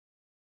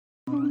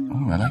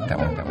I like that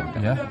one.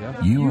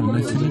 Yeah. You are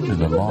listening to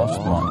the Lost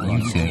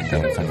Minds. You say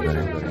that sounds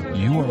better.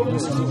 You are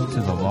listening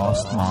to the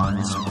Lost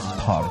Minds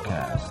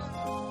podcast.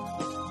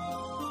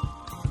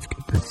 Let's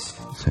get this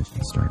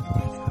session started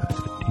with a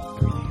deep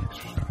breathing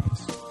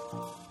exercise.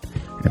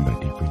 And by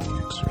deep breathing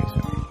exercise, I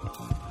mean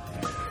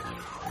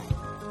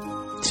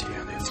see you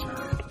on the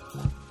inside.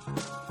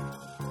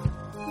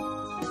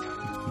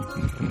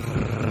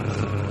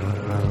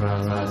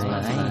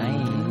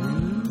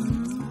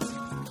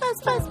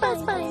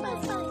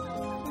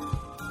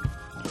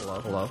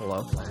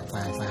 Hello.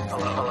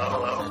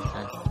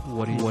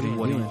 What are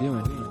you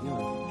doing?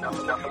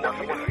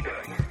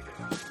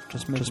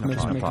 Just making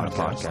a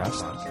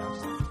podcast.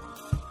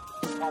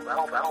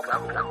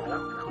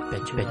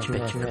 Bet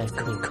you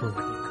cool.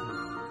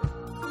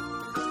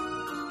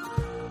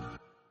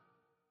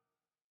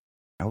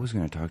 I was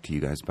going to talk to you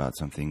guys about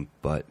something,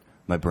 but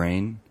my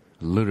brain,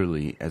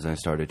 literally, as I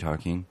started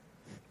talking,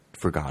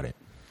 forgot it.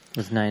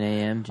 It's 9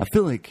 a.m. I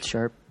feel like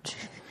sharp.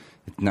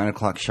 It's 9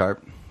 o'clock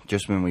sharp,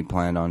 just when we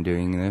planned on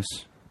doing this.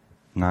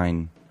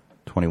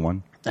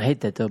 9:21. I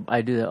hate that, though.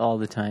 I do that all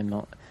the time,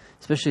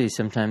 especially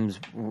sometimes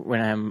when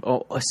I'm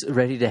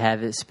ready to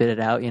have it, spit it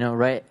out,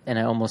 right? And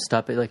I almost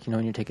stop it, like,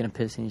 when you're taking a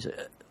piss and you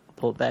just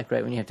pull it back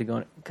right when you have to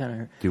go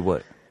kind of... Do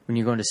what? When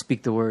you're going to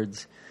speak the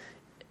words.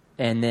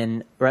 And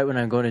then right when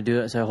I'm going to do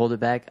it, so I hold it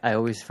back, I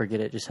always forget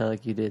it, just how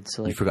like you did.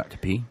 So like, you forgot to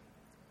pee?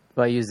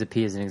 Well, I used the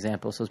pee as an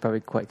example, so it's probably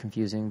quite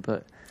confusing.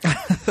 But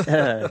you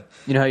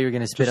know how you were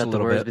going to spit out the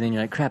words, but then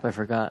you're like, crap, I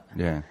forgot.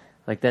 Yeah.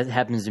 Like that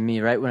happens to me,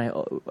 right?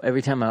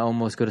 Every time I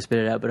almost go to spit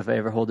it out, but if I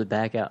ever hold it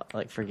back out,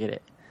 like forget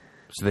it.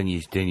 So then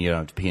you don't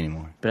have to pee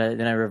anymore. But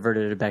then I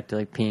reverted it back to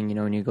like peeing.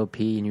 When you go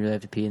pee and you really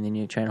have to pee, and then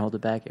you try and hold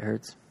it back, it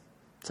hurts.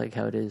 It's like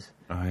how it is.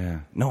 Oh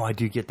yeah. No, I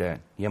do get that.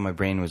 Yeah, my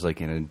brain was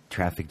like in a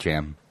traffic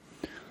jam.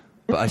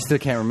 But I still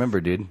can't remember,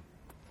 dude.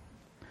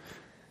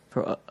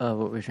 For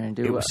what we're trying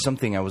to do. It was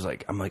something I'm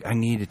like, I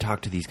need to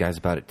talk to these guys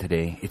about it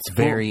today. It's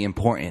very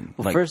important.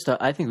 Well, like, first,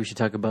 I think we should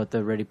talk about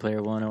the Ready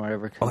Player One or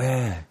whatever. Oh,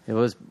 yeah. It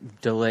was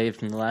delayed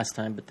from the last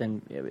time, but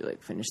then we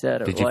finished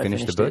that. Did you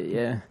finish the book?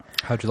 Yeah.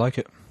 How'd you like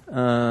it? It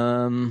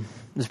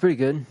was pretty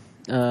good.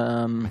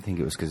 I think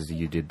it was because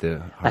you did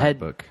the hard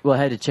book. Well,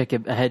 I had to check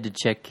it. I had to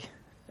check...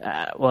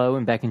 I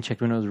went back and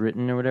checked when it was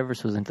written or whatever,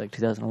 so it was in like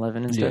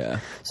 2011 and stuff. Yeah.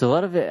 So a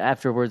lot of it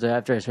afterwards,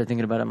 after I started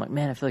thinking about it, I'm like,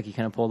 man, I feel like he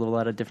kind of pulled a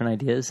lot of different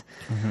ideas.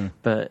 Mm-hmm.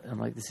 But I'm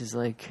like, this is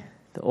like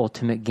the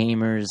ultimate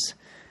gamers,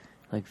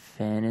 like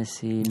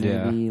fantasy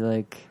movie,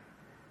 like...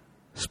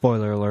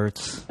 Spoiler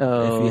alerts.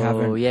 Oh, if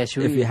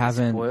you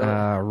haven't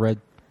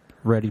read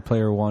Ready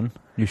Player One,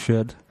 you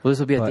should. Well, this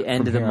will be at the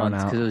end of the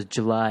month, because it was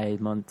July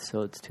month,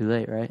 so it's too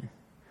late, right?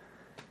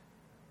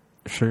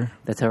 Sure.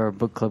 That's how our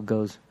book club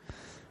goes.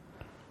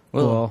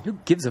 Well, who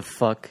gives a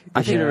fuck?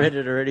 I should have read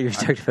it already. We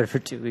talked about it for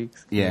 2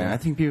 weeks. Yeah, I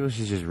think people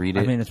should just read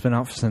it. I mean, it's been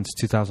out since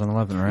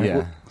 2011, right?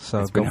 Yeah. So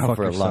it's been out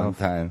for a long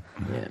time.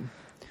 Yeah.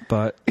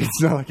 But it's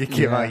not like it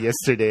came out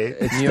yesterday.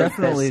 It's New York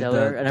definitely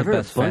bestseller. And I've heard a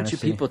bunch fantasy.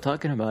 of people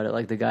talking about it,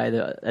 like the guy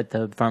at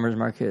the farmer's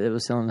market that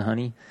was selling the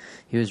honey.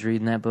 He was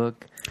reading that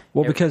book.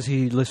 Well, because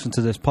he listened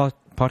to this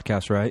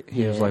podcast, right?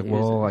 He was like,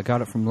 I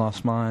got it from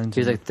Lost Minds. He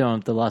was like throwing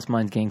up the Lost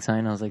Minds gang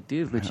sign. I was like,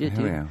 dude, legit,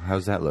 dude. Yeah.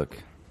 How's that look?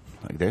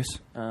 Like this?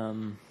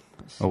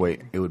 Oh,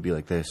 wait. It would be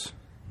like this.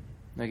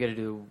 I got to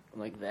do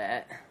like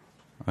that.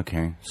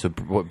 Okay. So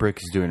what Brick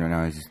is doing right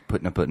now is he's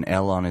putting up an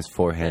L on his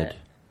forehead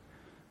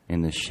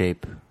in the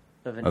shape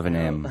of an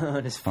M.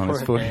 On his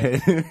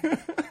forehead.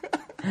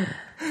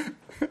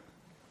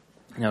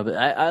 No, but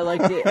I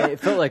liked it. It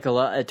felt like a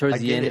lot. Towards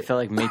the end, it felt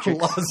like Matrix.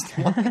 Lost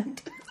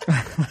Mind.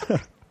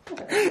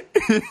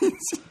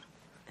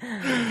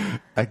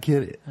 I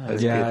get it.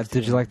 Yeah.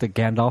 Did you like the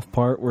Gandalf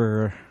part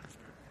where...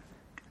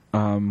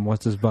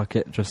 what's his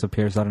bucket just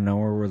appears out of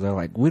nowhere where they're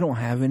like, we don't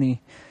have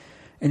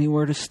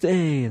anywhere to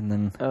stay, and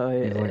then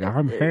he's like,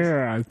 I'm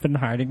here, I've been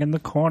hiding in the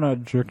corner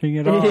jerking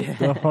it off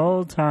the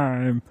whole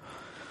time.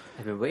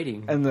 I've been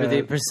waiting for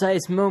the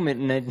precise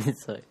moment, and then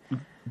it's like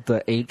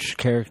the H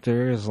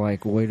character is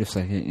like, wait a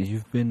second,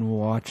 you've been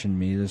watching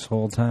me this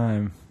whole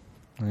time,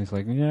 and he's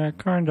like, yeah,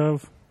 kind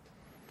of.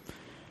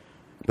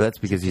 But that's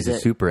because he's a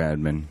super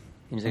admin.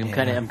 He's like,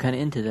 I'm kind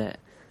of into that.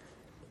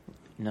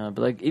 No,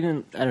 but like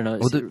even I don't know.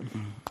 Well,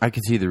 I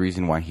could see the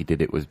reason why he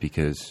did it was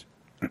because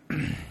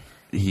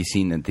he's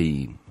seen that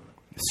the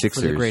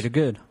Sixers, for the greater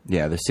good.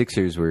 Yeah, the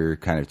Sixers were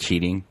kind of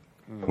cheating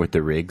with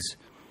the rigs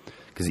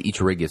because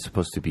each rig is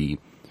supposed to be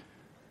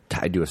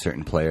tied to a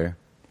certain player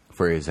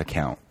for his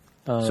account.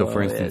 Oh, so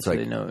for instance, so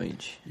like they know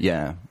each.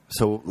 Yeah,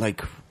 so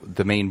like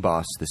the main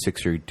boss, the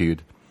Sixer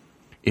dude,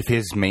 if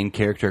his main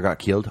character got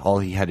killed, all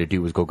he had to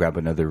do was go grab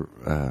another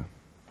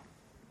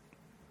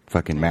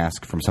fucking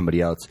mask from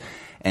somebody else,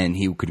 and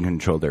he could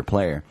control their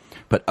player.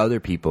 But other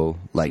people,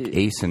 like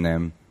Ace and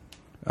them,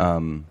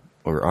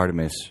 or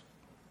Artemis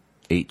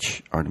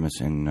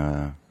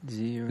and...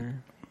 Z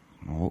or...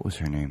 What was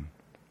her name?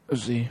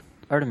 Z.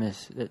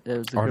 Artemis. That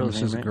was the Artemis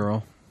girl's is name, a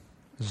girl.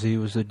 Z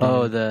was the dude.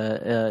 Oh,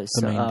 the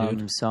main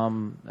dude.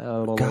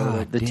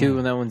 God The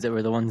two damn. ones that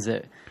were the ones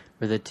that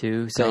Or the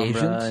two, The Sombra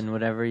Asians? and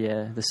whatever,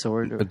 yeah, the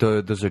sword. Or,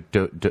 Those are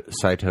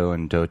Saito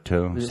and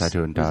Doto. Was it-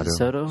 Saito and was it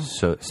Dado.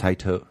 Soto?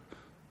 Saito.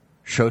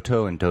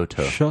 Shoto and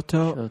Doto.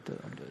 Shoto.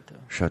 Shoto and Doto.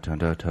 Shoto and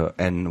Doto.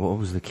 And what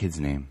was the kid's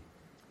name?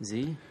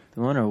 Z?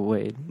 The one or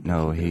Wade?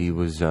 No, he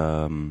was,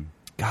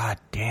 God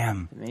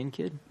damn. The main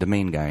kid? The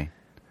main guy.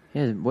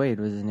 Yeah, Wade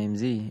was his name,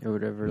 Z or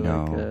whatever.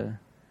 No. Like,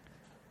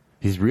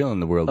 His real in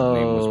the world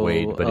name was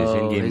Wade, but his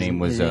in-game name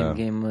was, his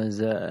in-game was,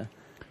 it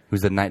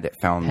was the knight that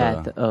found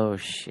Pat. Oh,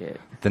 shit.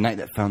 the knight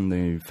that found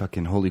the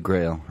fucking Holy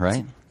Grail,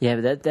 right? Yeah,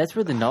 but that's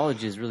where the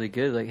knowledge is really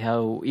good. Like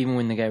how even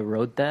when the guy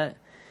wrote that,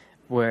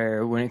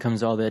 where when it comes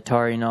to all the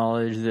Atari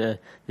knowledge, the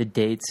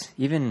dates,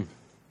 even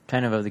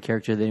kind of the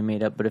character that he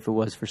made up, but if it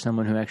was for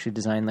someone who actually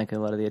designed like a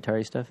lot of the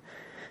Atari stuff,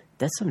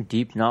 that's some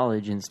deep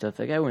knowledge and stuff.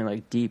 That guy went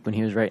like deep when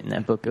he was writing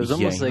that book. It was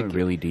almost he like went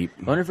really deep.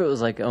 I wonder if it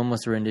was like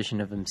almost a rendition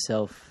of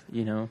himself,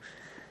 you know?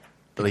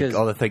 Like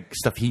all the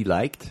stuff he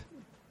liked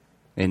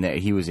and that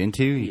he was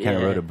into. He kind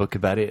of Yeah. wrote a book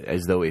about it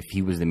as though if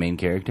he was the main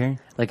character.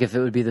 Like if it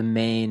would be the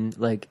main,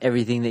 like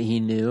everything that he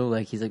knew,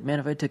 like he's like, man,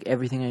 if I took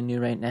everything I knew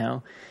right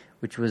now,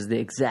 which was the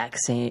exact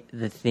same,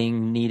 the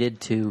thing needed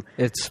to...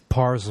 It's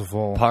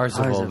Parzival.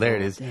 Parzival, there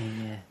it is.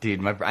 Dang, yeah.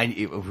 Dude,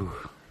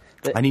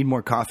 I need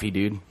more coffee,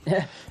 dude.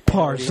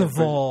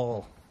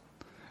 Parzival.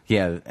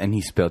 Yeah, and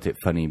he spelt it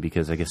funny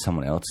because I guess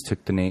someone else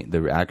took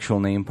the actual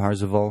name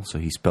Parzival, so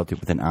he spelt it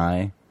with an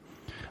I.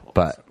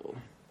 But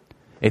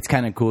it's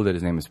kind of cool that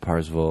his name is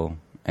Parzival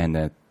and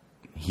that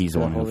he's the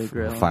one Holy who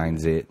Grail.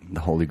 finds it, the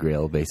Holy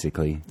Grail,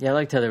 basically. Yeah, I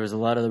liked how there was a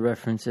lot of the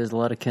references, a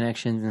lot of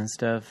connections and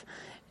stuff,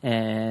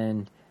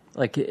 and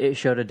like it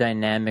showed a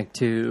dynamic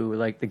to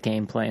like the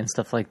gameplay and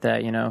stuff like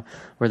that, you know,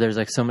 where there's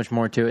like so much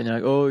more to it, and they're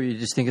like, oh, you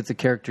just think it's a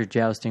character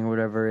jousting or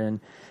whatever, and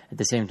at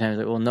the same time, it's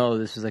like, well, no,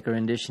 this was like a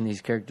rendition. These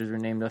characters were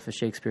named off of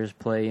Shakespeare's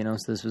play, you know,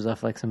 so this was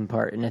off like some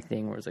part in a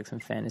thing where it's like some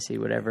fantasy,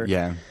 whatever.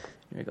 Yeah.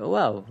 And you go,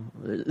 wow,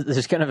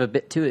 there's kind of a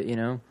bit to it, you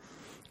know.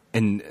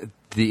 And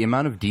the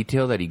amount of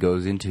detail that he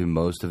goes into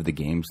most of the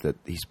games that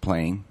he's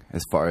playing,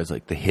 as far as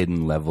like the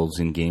hidden levels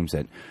in games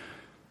that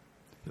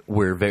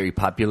were very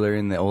popular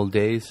in the old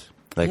days,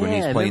 like when Yeah,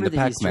 he's I playing the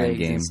remember the Easter Pac-Man eggs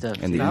game and stuff,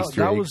 and the too.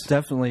 Easter That eggs. was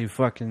definitely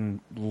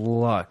fucking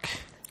luck.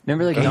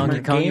 Remember like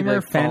Donkey Kong, Gamer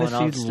like, falling off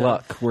fantasy stuff?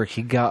 luck, where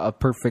he got a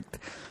perfect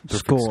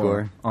score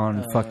score.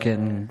 on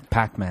fucking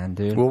Pac-Man,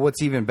 dude. Well,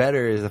 what's even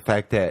better is the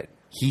fact that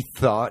he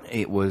thought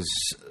it was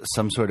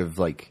some sort of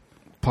like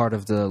part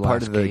of the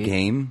the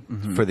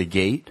game for the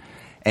gate,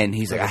 and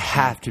he's like, I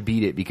have to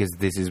beat it because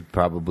this is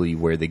probably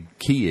where the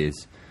key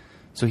is.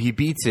 So he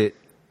beats it,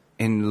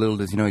 and little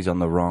does he know he's on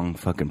the wrong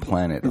fucking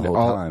planet the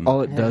whole time.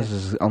 All it does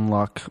is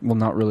unlock. Well,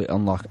 not really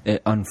unlock.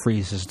 It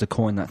unfreezes the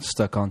coin that's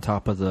stuck on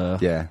top of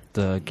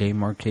the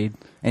game arcade.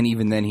 And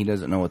even then, he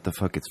doesn't know what the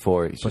fuck it's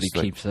for. He's But just he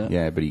like- keeps it.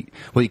 Yeah, but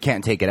he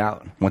can't take it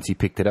out. Once he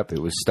picked it up, it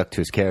was stuck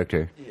to his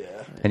character. Yeah,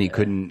 and he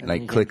couldn't And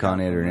like you click can't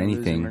on it or lose 'em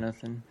anything. or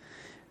nothing.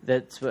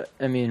 That's what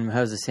I mean.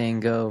 How's the saying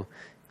go?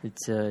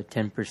 It's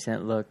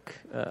 10% luck,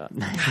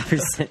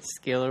 90%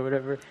 skill, or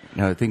whatever.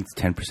 No, I think it's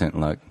 10%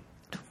 luck,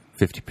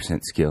 50%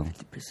 skill.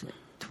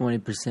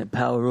 20%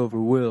 power over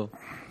will.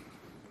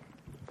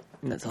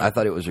 And that's all. I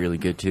thought it was really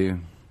good too.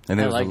 And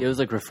there It was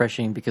like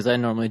refreshing because I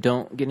normally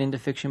don't get into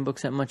fiction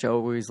books that much. I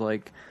always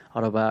like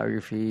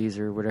autobiographies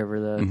or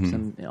whatever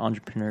some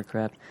entrepreneur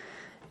crap,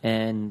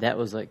 and that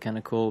was like kind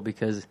of cool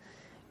because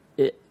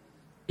it.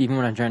 Even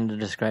when I'm trying to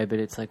describe it,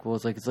 it's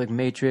like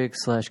Matrix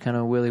 / kind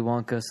of Willy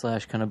Wonka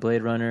 / kind of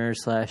Blade Runner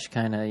 /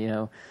 kind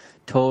of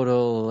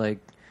total like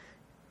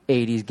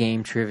 80s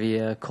game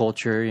trivia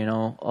culture,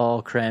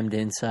 all crammed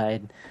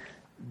inside.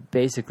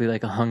 Basically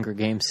like a Hunger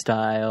Games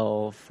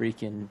style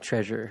freaking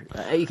treasure.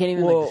 You can't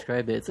even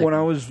describe it. It's like, when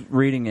I was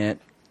reading it,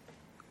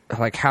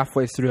 like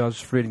halfway through, I was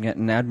just reading it,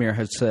 and Admir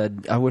had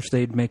said, "I wish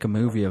they'd make a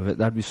movie of it.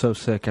 That'd be so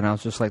sick." And I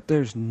was just like,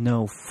 "There's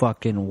no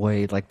fucking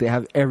way!" Like they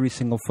have every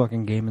single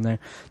fucking game in there,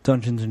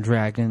 Dungeons and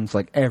Dragons,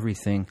 like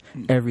everything,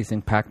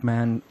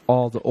 Pac-Man,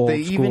 all the old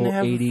They school even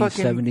have 80s,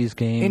 fucking 70s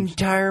games.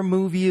 Entire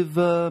movie of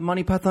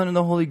Monty Python and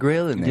the Holy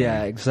Grail in there.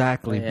 Yeah,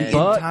 exactly. Yeah,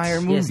 The entire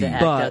he has to movie.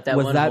 act But out that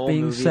with one that whole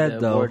being movie, said, the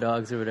though, War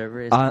Dogs or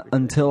whatever.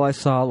 Until I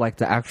saw like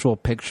the actual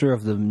picture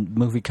of the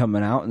movie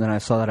coming out, and then I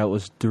saw that it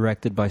was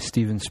directed by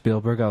Steven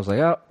Spielberg, I was like,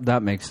 "Oh,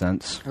 that makes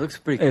sense." It looks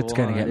pretty cool. It's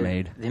gonna get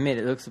made. They made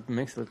it.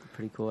 Makes it look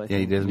pretty cool. I Yeah, he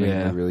think. does make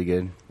Yeah. it really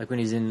good. Like when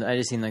he's in, I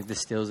just seen like the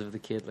stills of the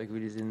kid, like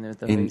when he's in there with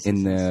the In Oasis and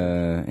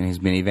stuff. his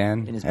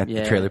minivan In his- at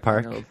yeah, the trailer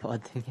park. in a little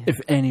pod thing, yeah. If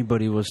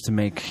anybody was to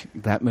make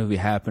that movie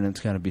happen,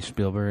 it's got to be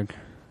Spielberg.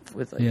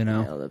 With like, you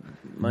know, all the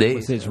money They- and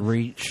With his stuff.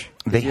 reach.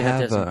 They You have to have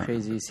have some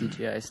crazy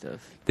CGI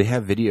stuff. they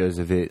have videos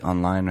of it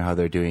online. How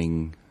they're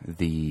doing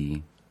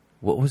the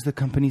what was the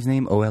company's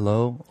name?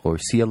 OLO or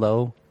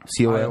CLO?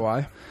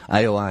 IOI?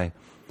 IOI.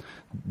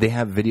 They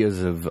have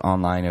videos of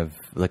online of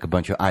like a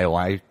bunch of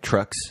IOI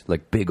trucks,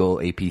 like big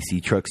old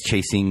APC trucks,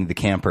 chasing the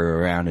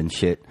camper around and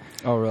shit.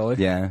 Oh, really?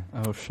 Yeah.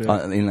 Oh, shit.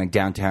 In like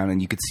downtown,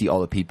 and you could see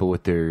all the people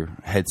with their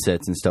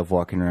headsets and stuff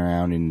walking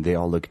around, and they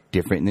all look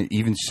different. And it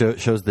even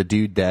shows the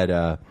dude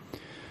that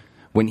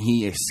when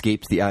he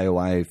escapes the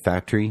IOI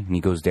factory and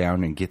he goes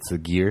down and gets the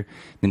gear,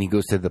 then he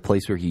goes to the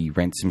place where he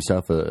rents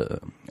himself a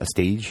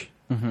stage.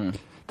 Mm-hmm.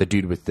 The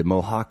dude with the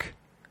mohawk,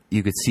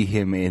 you could see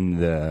him in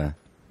the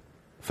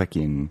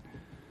fucking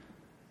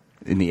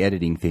in the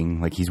editing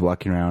thing. Like he's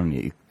walking around,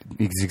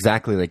 it's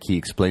exactly like he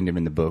explained him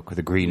in the book with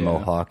the green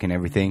mohawk and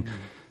everything. Mm-hmm.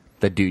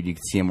 That dude, you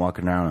could see him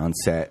walking around on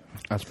set.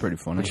 That's pretty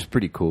funny. Which is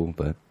pretty cool,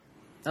 but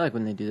I like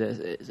when they do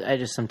that. I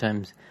just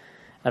sometimes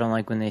I don't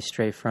like when they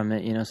stray from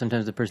it. You know,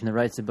 sometimes the person that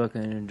writes the book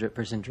and the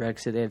person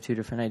directs it, they have two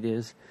different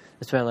ideas.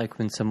 That's why I like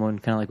when someone,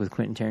 kind of like with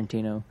Quentin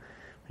Tarantino, when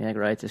he like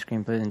writes a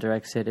screenplay and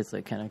directs it, it's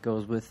like kind of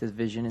goes with his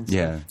vision and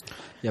stuff.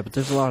 Yeah, but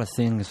there's a lot of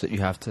things that you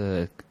have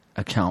to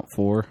account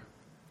for,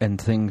 and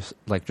things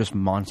like just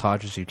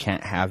montages you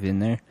can't have in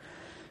there.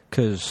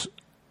 Because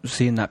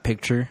seeing that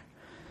picture,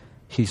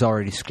 he's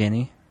already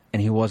skinny,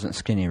 and he wasn't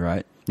skinny,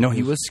 right? No,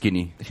 he was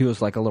skinny. He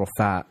was like a little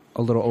fat,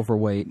 a little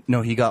overweight.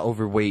 No, he got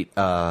overweight.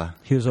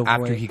 He was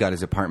overweight after he got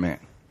his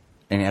apartment,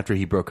 and after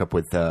he broke up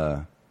with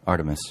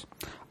Artemis.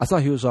 I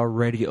thought he was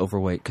already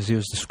overweight because he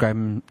was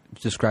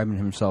describing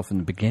himself in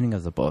the beginning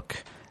of the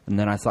book, and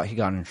then I thought he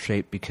got in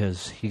shape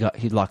because he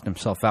locked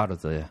himself out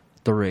of the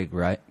rig,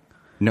 right?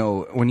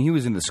 No, when he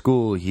was in the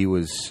school, he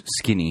was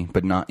skinny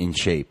but not in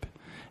shape,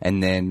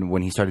 and then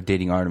when he started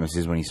dating Artemis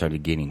is when he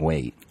started gaining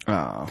weight.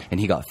 Oh, and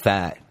he got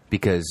fat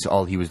because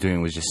all he was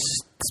doing was just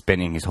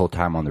spending his whole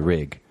time on the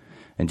rig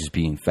and just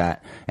being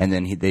fat. And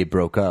then they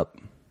broke up,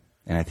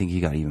 and I think he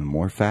got even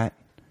more fat.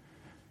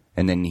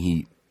 And then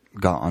he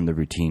got on the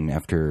routine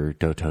after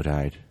Doto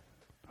died,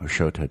 or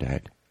Shoto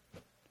died.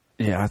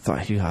 Yeah, I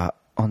thought he got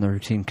on the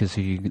routine because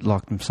he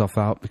locked himself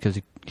out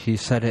because he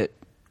said it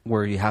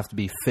where you have to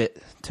be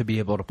fit to be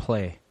able to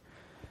play.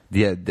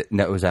 Yeah,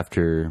 that was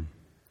after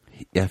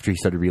he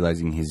started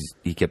realizing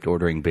he kept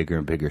ordering bigger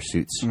and bigger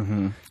suits.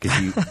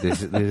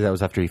 Because that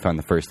was after he found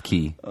the first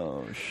key.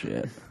 Oh,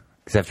 shit.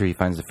 Because after he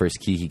finds the first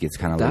key, he gets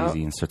kind of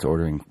lazy and starts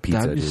ordering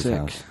pizza to his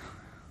house.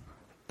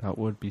 That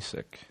would be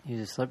sick.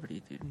 He's a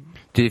celebrity, dude.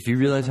 Dude, if you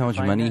realize how much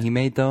money he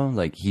made, though,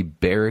 like, he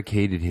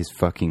barricaded his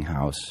fucking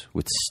house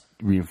with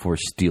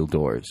reinforced steel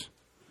doors.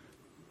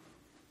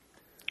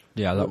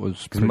 Yeah, that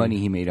was the money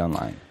he made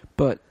online.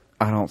 But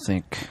I don't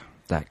think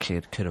that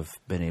kid could have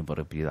been able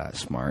to be that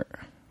smart.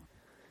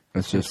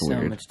 It's just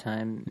weird. So much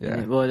time.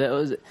 Yeah. Well, that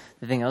was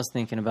the thing I was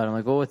thinking about. I'm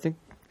like, well, I think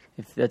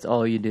if that's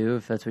all you do,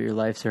 if that's what your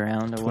life's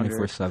around,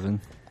 24/7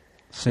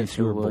 since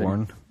you were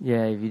born.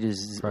 Yeah, if you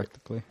just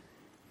practically.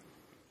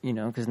 You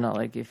know, because not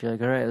like if you're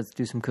like, all right, let's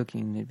do some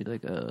cooking. They'd be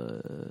like,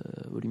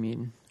 what do you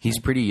mean? He's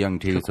pretty young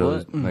too,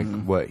 so what?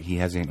 What? He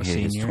hasn't hit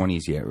his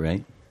 20s yet,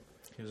 right?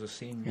 He was a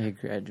senior. Yeah,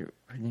 graduate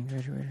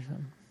or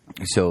something.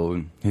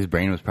 So his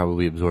brain was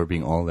probably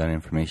absorbing all that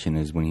information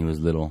as when he was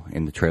little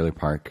in the trailer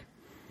park,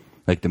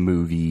 like the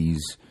movies.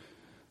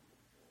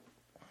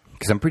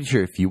 Because I'm pretty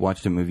sure if you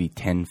watched a movie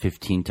 10,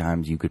 15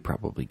 times, you could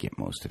probably get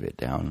most of it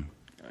down.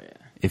 Oh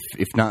yeah.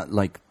 If not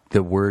like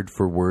the word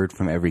for word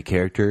from every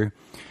character,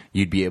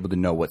 you'd be able to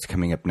know what's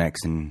coming up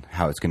next and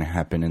how it's going to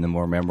happen, and the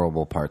more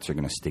memorable parts are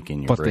going to stick in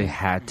your brain. But they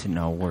had to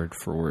know word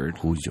for word.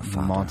 Who's your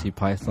father? Monty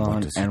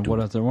Python, and what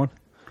other one?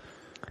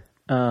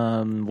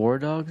 War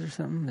Dogs or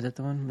something? Is that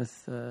the one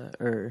with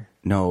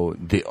No,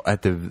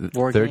 at the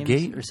War third Games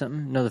gate or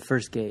something? No, the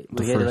first gate.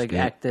 The We had to first like gate.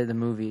 act the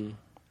movie.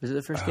 Was it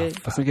the first gate?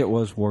 I think it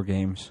was War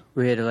Games.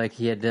 We had to like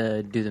he had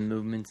to do the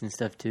movements and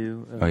stuff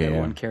too. Of that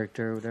one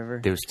character or whatever.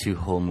 There was 2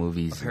 whole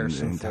movies in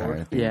the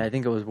entire thing. Yeah, I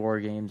think it was War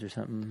Games or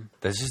something.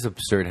 That's just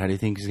absurd. How do you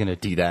think he's going to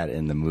do that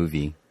in the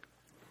movie?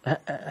 I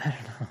don't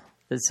know.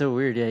 That's so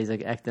weird. Yeah, he's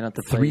like acting out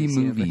the 3 plays,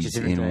 movies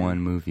in one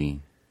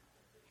movie.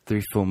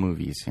 3 full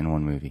movies in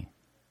one movie.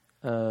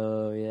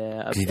 Oh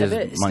yeah, I He does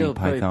bet it Monty still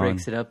probably Python.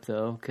 breaks it up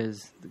though,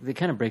 because it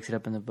kind of breaks it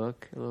up in the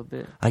book a little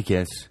bit. I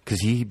guess because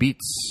he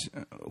beats.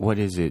 What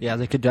is it? Yeah,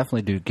 they could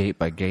definitely do gate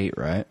by gate,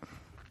 right?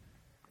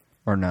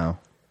 Or no?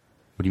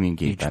 What do you mean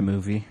gate? Each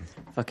movie.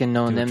 Fucking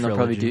knowing Do a them, they'll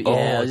probably do.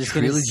 trilogy. Yeah, I Oh, was just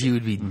trilogy gonna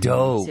would be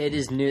dope. I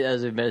just knew I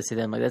was about to say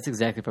that. I'm like, that's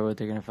exactly probably what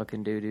they're gonna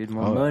fucking do, dude.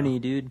 More money,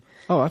 dude.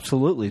 Oh,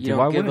 absolutely. You Dude,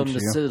 why don't give them wouldn't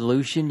the you?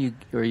 solution,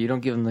 or you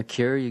don't give them the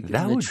cure. You give That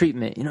them the would-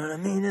 treatment. You know what I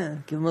mean?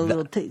 Give them a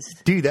little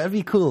taste. Dude, that'd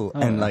be cool.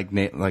 And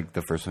yeah. like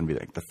the first one would be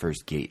like the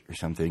first gate or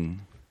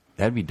something.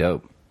 That'd be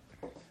dope.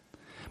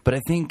 But I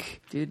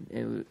think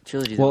Dude,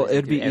 trilogy. Well,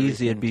 it'd be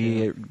easy. It'd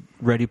be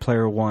Ready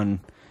Player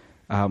One,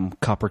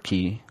 Copper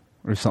Key,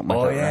 or something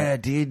like that.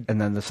 Right? dude. And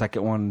then the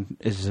second one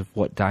is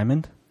what,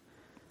 Diamond?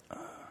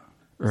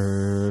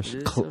 Or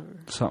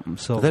something I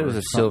silver. thought it was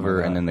a something silver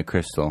like and that. then the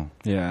crystal.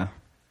 Yeah.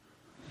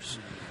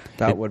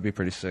 That would be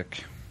pretty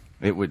sick.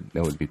 That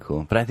would be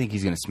cool. But I think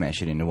he's gonna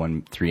smash it into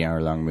one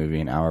 3-hour-long movie,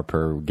 an hour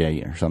per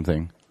gate or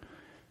something.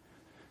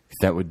 'Cause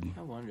that would.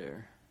 I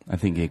wonder. I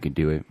think he could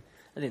do it.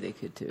 I think they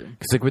could too.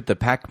 Because like with the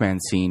Pac-Man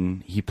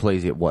scene, he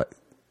plays it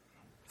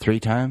 3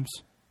 times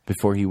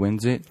before he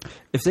wins it.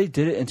 If they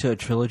did it into a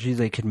trilogy,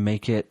 they could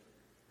make it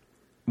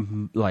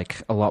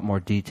like a lot more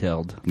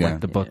detailed, Yeah.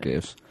 like the book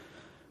is,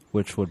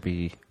 which would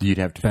be You'd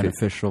have to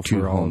beneficial fit 2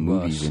 for all whole of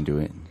movies us. into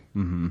it.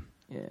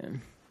 Yeah,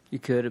 you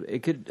could.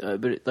 It could,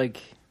 but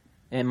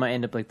it might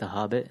end up like The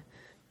Hobbit,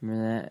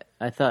 Remember that?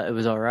 I thought it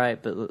was all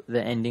right, but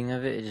the ending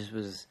of it just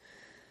was.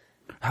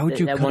 How would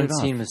you that cut one it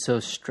off? scene was so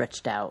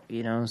stretched out,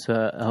 you know.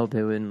 So I hope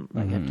they wouldn't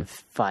have to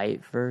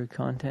fight for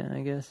content,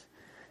 I guess.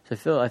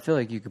 So I feel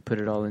like you could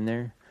put it all in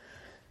there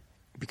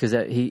because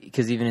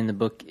even in the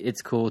book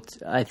it's cool.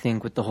 I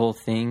think with the whole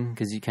thing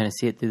because you kind of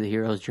see it through the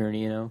hero's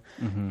journey, you know.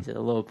 He's at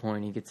a low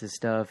point, he gets his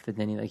stuff, and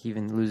then he like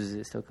even loses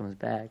it, still comes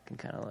back, and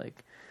kind of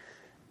like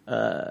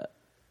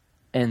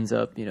ends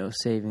up, you know,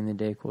 saving the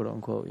day, quote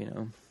unquote, you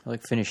know,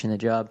 like finishing the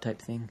job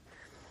type thing.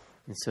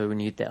 And so when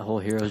you get that whole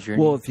hero's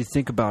journey... Well, if you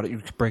think about it, you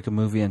could break a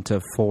movie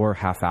into 4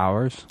 half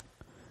hours,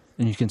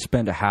 and you can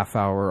spend a half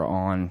hour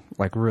on,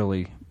 like,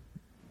 really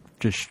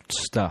just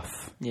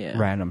stuff,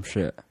 random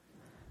shit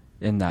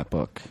in that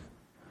book.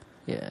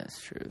 Yeah,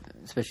 that's true.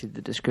 Especially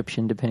the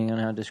description, depending on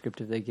how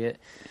descriptive they get.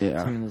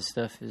 Yeah. Some of the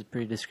stuff is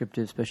pretty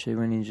descriptive, especially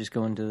when you just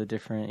go into the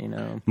different, you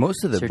know...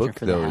 Most of the book,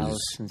 though,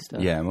 and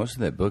stuff. Yeah, most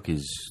of that book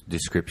is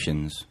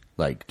descriptions,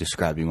 like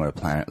describing what a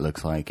planet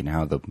looks like and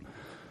how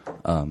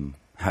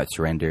how it's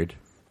rendered.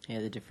 Yeah,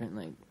 the different,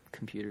 like,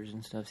 computers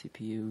and stuff,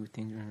 CPU,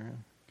 things running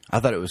around. I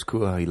thought it was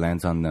cool how he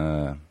lands on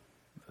the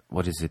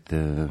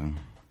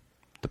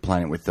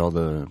planet with all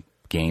the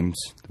games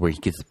where he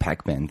gets the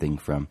Pac-Man thing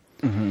from.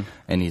 Mm-hmm.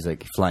 And he's,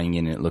 like, flying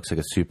in and it looks like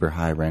a super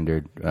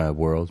high-rendered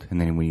world.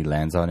 And then when he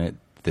lands on it,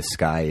 the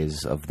sky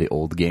is of the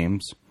old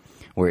games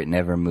where it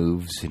never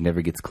moves, it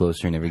never gets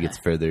closer, never gets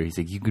further. He's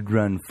like, you could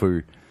run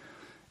for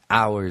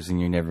hours and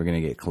you're never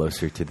going to get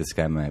closer to the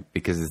sky map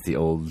because it's the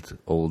old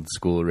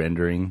school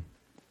rendering.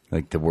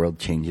 Like the world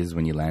changes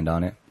when you land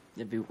on it.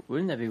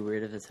 Wouldn't that be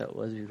weird if that's how it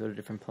was? We go to a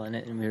different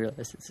planet and we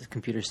realize it's a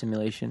computer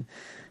simulation.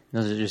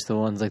 And those are just the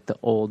ones, like the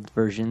old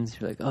versions.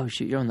 You're like, oh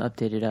shoot, you're on the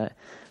updated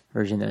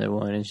version. The other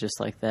one is just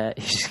like that.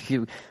 You just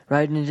keep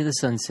riding into the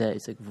sunset.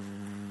 It's like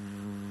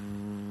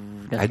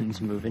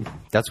nothing's moving.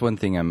 That's one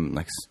thing I'm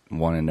like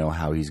want to know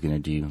how he's going to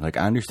do. Like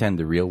I understand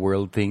the real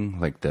world thing,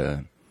 like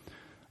the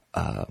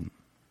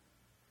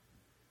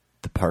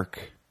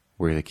park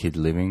where the kid's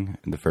living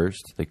in the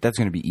first. Like, that's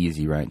going to be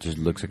easy, right? It just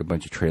looks like a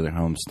bunch of trailer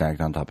homes stacked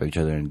on top of each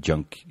other in a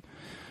junk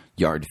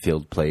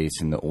yard-filled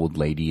place and the old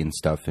lady and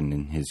stuff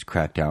and his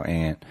cracked-out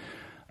aunt.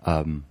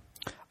 I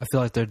feel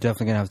like they're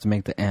definitely going to have to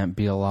make the aunt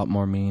be a lot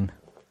more mean.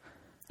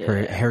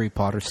 Her Harry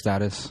Potter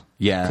status.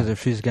 Yeah. Because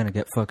if she's going to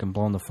get fucking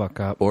blown the fuck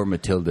up. Or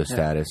Matilda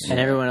status. And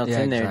everyone else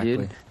in there, exactly.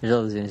 dude. There's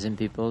all those innocent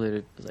people.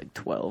 There's like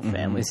 12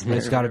 families in there.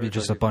 There's got to be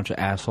just a bunch of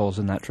assholes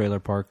in that trailer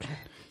park.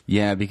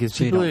 Yeah, because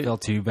so people you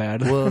don't feel too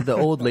bad. Well, the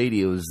old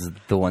lady was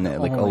the one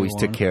that like always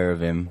took care of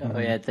him. Oh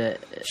yeah,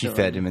 she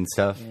fed him and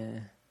stuff. Yeah,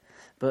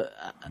 but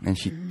and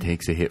she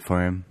takes a hit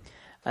for him.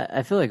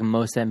 I feel like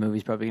most of that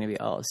movie's probably going to be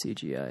all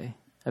CGI.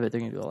 I bet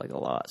they're going to do like a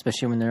lot,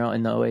 especially when they're out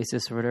in the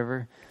Oasis or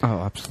whatever. Oh,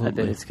 absolutely.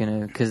 I bet it's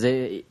going to because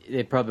they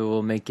probably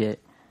will make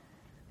it.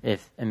 I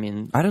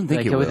don't think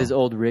like it with will. his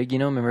old rig, you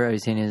know. Remember, I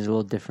was saying it's a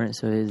little different.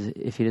 So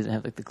if he doesn't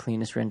have like the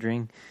cleanest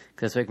rendering,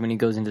 because like when he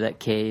goes into that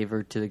cave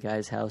or to the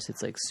guy's house,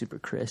 it's like super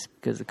crisp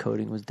because the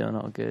coating was done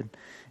all good.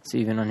 So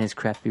even on his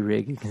crappy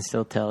rig, you can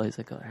still tell he's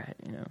like, all right,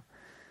 you know.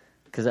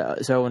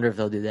 So I wonder if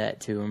they'll do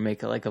that too, or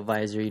make it like a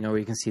visor, you know, where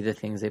you can see the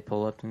things they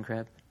pull up and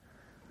crap.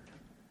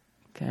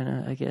 Kind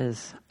of, I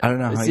guess. I don't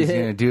know how he's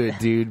gonna do it,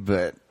 dude,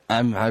 but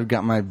I've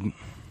got my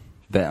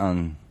bet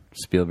on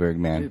Spielberg,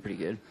 man. It'd be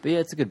pretty good. But yeah,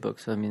 it's a good book,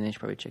 so I mean, they should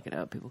probably check it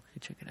out. People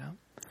could check it out.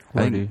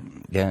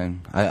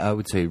 I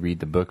would say read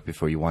the book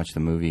before you watch the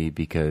movie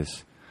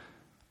because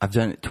I've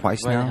done it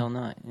twice now. Why the hell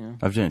not? You know?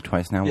 I've done it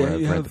twice now where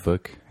I've read the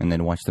book and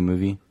then watched the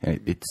movie.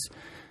 It's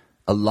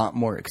a lot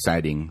more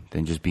exciting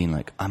than just being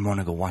like, I want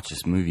to go watch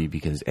this movie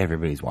because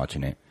everybody's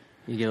watching it.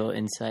 You get a little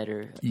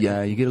insider.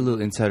 Yeah, you get a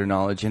little insider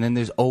knowledge, and then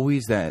there's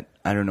always that,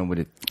 I don't know what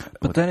it...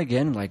 But then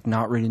again, like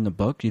not reading the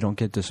book, you don't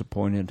get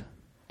disappointed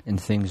in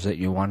things that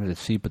you wanted to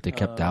see, but they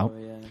kept out.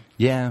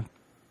 Yeah.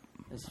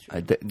 That's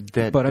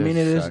true. But I mean,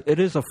 it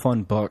is a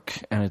fun book,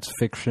 and it's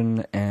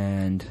fiction,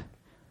 and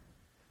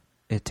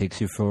it takes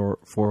you for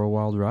a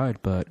wild ride,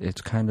 but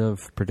it's kind of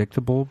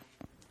predictable.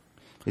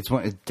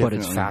 But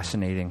it's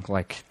fascinating,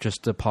 like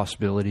just the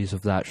possibilities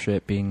of that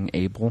shit being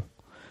able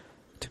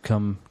to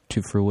come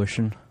to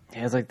fruition.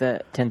 Yeah, it's like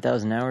that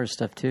 10,000 hours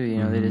stuff too. You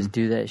know, they just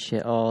do that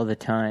shit all the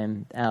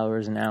time,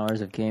 hours and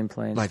hours of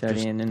gameplay and like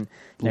studying, and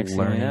next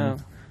thing you know,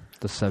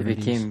 the 70s. they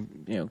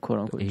became, you know, quote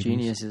unquote 80s.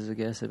 geniuses, I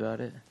guess,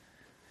 about it.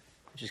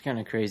 Which is kind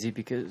of crazy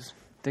because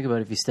think about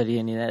it, if you study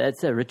any of that.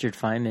 That's Richard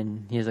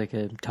Feynman. He has like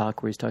a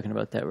talk where he's talking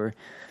about that, where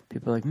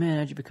people are like, "Man,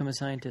 how'd you become a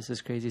scientist? This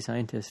crazy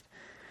scientist."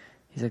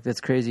 He's like, "That's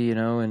crazy, you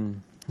know."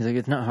 And he's like,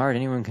 "It's not hard.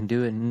 Anyone can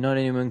do it. And not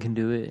anyone can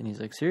do it." And he's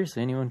like,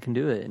 "Seriously, anyone can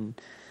do it."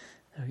 And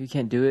you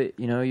can't do it,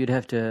 you know, you'd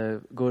have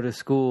to go to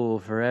school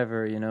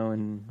forever, you know,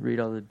 and read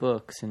all the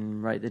books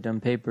and write the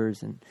dumb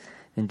papers and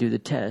do the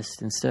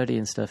tests and study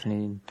and stuff.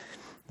 And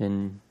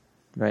then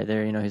right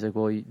there, you know, he's like,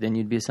 well, then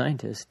you'd be a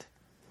scientist.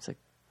 It's like,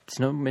 it's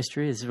no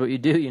mystery. This is what you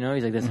do, you know.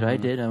 He's like, that's what I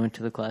did. I went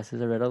to the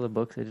classes. I read all the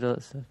books. I did all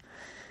that stuff.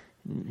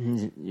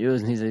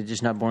 He's like,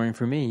 just not boring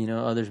for me, you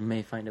know. Others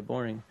may find it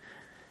boring.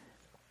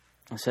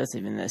 So that's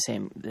even that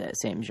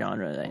same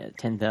genre.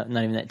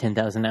 Not even that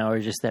 10,000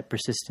 hours, just that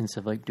persistence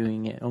of like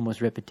doing it,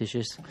 almost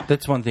repetitious.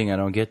 That's one thing I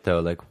don't get though.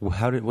 Like,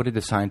 what did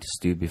the scientists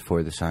do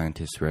before the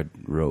scientists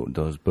wrote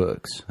those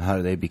books? How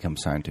did they become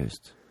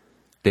scientists?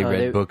 They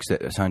read books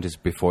that scientists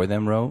before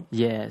them wrote?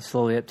 Yeah,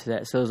 slowly up to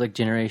that. So it was like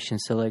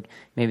generations. So like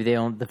maybe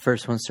the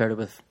first one started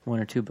with 1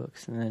 or 2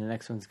 books, and then the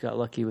next one's got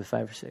lucky with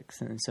 5 or 6,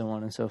 and so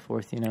on and so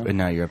forth, you know? And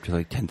now you're up to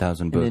like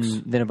 10,000 books.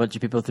 And then a bunch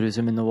of people threw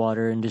them in the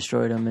water and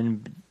destroyed them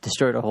and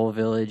destroyed a whole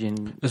village.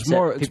 And it's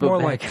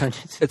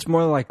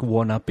more like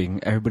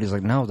one-upping. Everybody's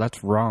like, no,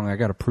 that's wrong. I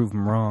got to prove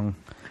them wrong.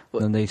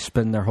 Well, then they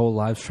spend their whole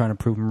lives trying to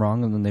prove them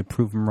wrong, and then they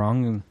prove them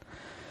wrong.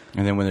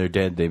 And then when they're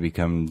dead, they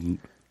become...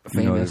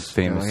 famous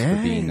like, hey,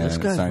 for being this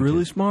guy's scientist.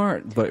 really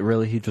smart, but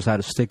really he just had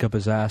a stick up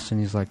his ass,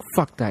 and he's like,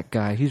 "Fuck that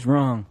guy, he's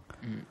wrong."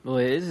 Well,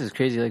 this is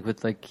crazy. Like with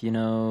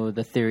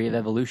the theory of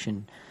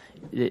evolution,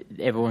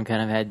 everyone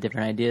kind of had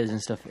different ideas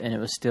and stuff, and it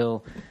was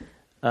still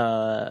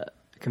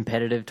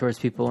competitive towards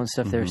people and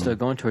stuff. They were still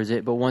going towards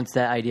it, but once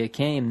that idea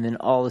came, then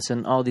all of a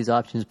sudden, all these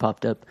options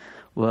popped up.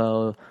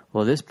 Well,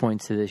 this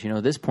points to this.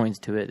 This points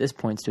to it. This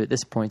points to it.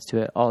 This points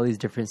to it. All these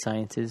different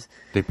sciences.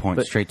 They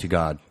point straight to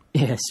God.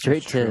 Yeah,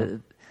 straight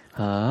to.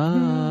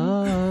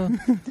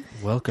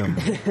 Welcome.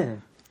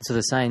 So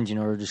the signs,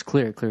 were just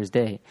clear as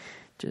day.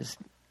 Just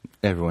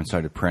everyone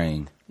started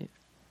praying. Yeah.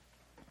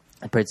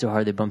 I prayed so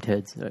hard they bumped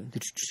heads.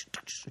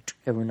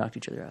 Everyone knocked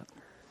each other out.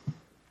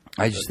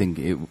 I just think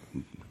it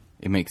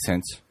makes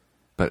sense,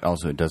 but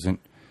also it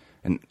doesn't.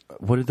 And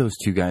what are those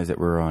 2 guys that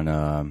were on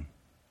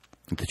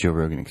the Joe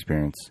Rogan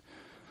Experience?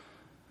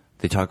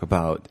 They talk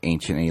about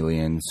ancient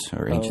aliens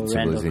or ancient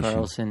civilizations. Randall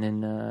Carlson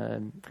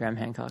and Graham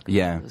Hancock.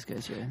 Yeah. Those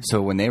guys, yeah.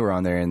 So when they were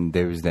on there, and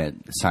there was that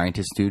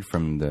scientist dude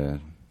from the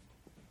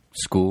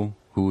school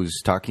who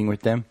was talking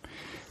with them,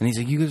 and he's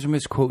like, "You guys are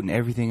misquoting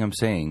everything I'm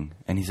saying,"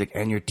 and he's like,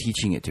 "And you're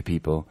teaching it to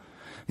people."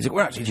 He's like,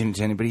 "We're not teaching it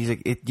to anybody." He's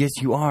like, "Yes,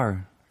 you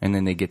are." And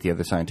then they get the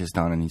other scientist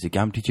on, and he's like,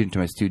 "I'm teaching it to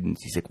my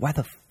students." He's like, "Why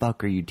the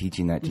fuck are you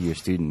teaching that to your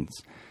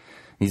students?"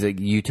 He's like,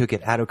 "You took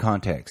it out of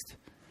context."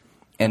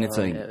 And it's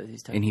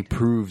and he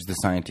proves the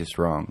scientist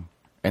wrong,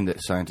 and the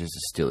scientist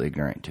is still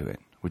ignorant to it,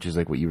 which is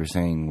like what you were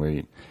saying,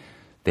 where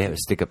they have a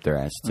stick up their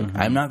ass. It's like,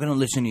 I'm not going to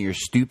listen to your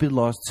stupid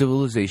lost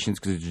civilizations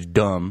because it's just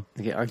dumb.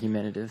 They get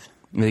argumentative.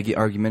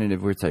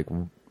 Where it's like,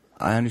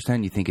 I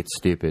understand you think it's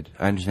stupid.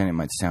 I understand it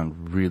might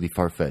sound really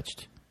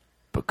far-fetched,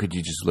 but could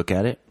you just look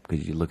at it?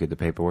 Could you look at the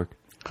paperwork?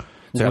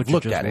 So I've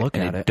looked at it,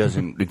 and it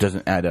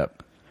doesn't add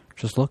up.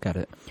 Just look at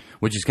it.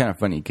 Which is kind of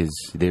funny, because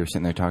they were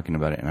sitting there talking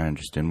about it, and I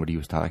understood what he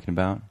was talking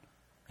about.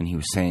 And he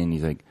was saying,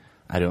 he's like,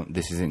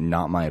 this isn't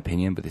not my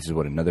opinion, but this is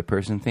what another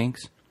person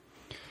thinks.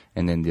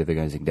 And then the other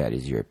guy's like, that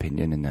is your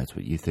opinion, and that's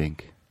what you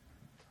think.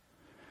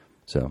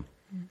 So,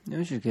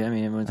 I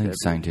think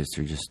scientists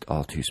are just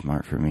all too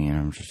smart for me, and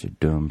I'm just a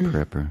dumb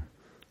prepper.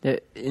 They're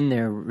in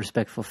their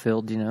respectful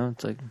field,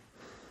 it's like,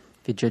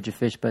 if you judge a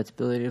fish by its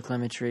ability to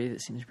climb a tree,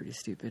 that seems pretty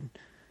stupid.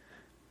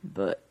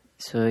 But,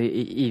 so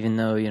even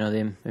though,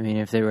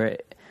 if they were,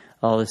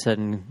 all of a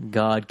sudden,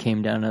 God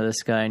came down out of the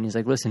sky, and he's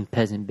like, listen,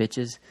 peasant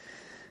bitches,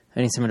 I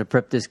need someone to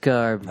prep this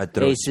car. I'd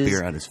throw a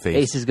spear at his face.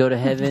 Aces go to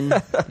heaven.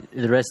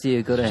 The rest of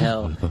you go to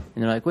hell. And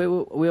they're like, wait,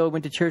 we all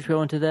went to church. We all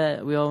went to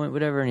that. We all went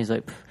whatever. And he's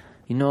like,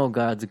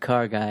 God's a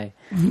car guy.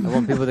 I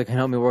want people that can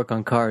help me work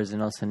on cars.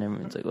 And all of a sudden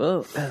everyone's like,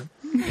 whoa.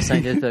 The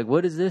scientists are like,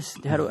 what is this?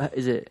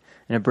 Is it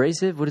an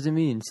abrasive? What does it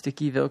mean?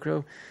 Sticky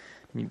Velcro?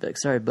 And you'd be like,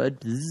 sorry, bud.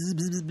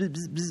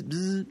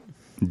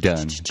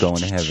 Done. Going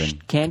to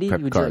heaven. Candy?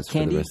 Prep Would cars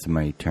you like candy? for the rest of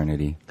my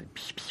eternity.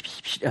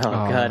 Oh,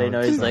 God, I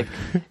know. He's like,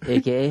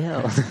 a.k.a.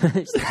 hell.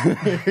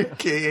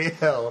 A.k.a.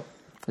 hell.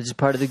 It's just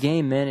part of the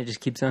game, man. It just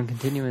keeps on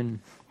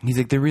continuing. He's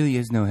like, there really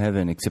is no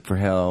heaven except for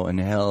hell, and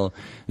hell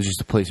is just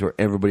a place where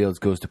everybody else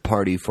goes to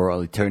party for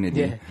all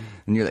eternity. Yeah.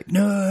 And you're like,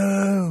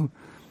 no!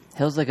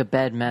 Hell's like a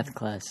bad math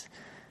class.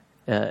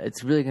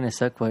 It's really going to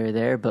suck while you're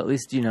there, but at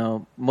least,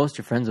 most of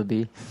your friends will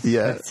be.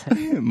 Yeah,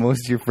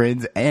 most of your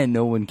friends, and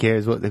no one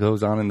cares what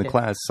goes on in the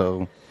class,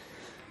 so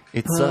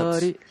it sucks.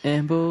 Party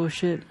and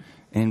bullshit.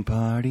 And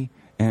party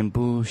and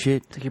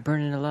bullshit. It's like you're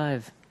burning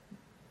alive.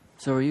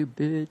 So are you,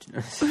 bitch.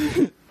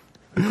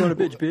 I'm going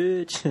to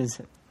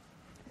bitch.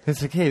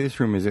 It's like, hey, this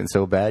room isn't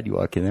so bad. You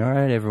walk in there, all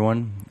right,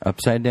 everyone,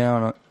 upside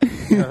down.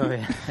 Oh,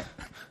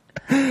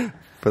 yeah.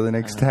 For the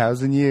next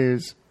 1,000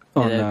 years.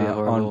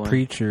 On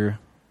Preacher,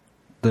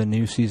 the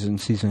new season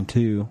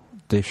 2,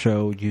 they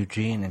show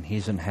Eugene, and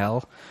he's in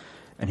hell,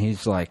 and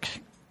he's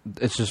like,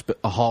 it's just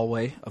a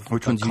hallway of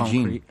Which one's concrete.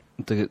 Eugene?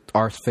 The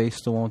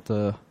Arseface, the one with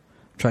the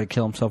try to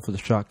kill himself with a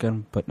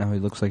shotgun, but now he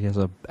looks like he has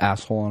a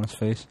asshole on his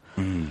face.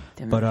 But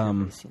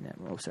seen that.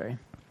 Oh, sorry.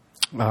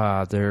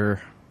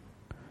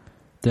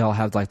 They all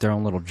have like their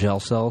own little gel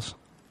cells,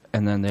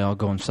 and then they all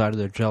go inside of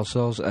their gel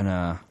cells,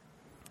 and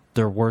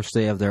their worst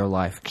day of their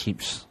life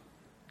keeps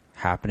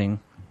happening.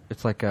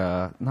 It's like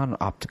not an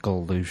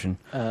optical illusion,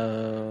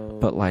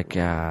 but like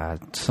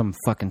some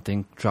fucking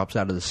thing drops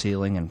out of the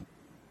ceiling and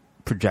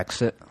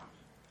projects it,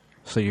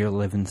 so you're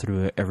living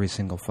through it every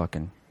single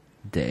fucking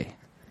day.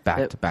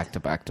 back to back to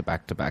back to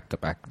back to back to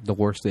back. The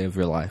worst day of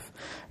your life.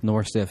 And the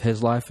worst day of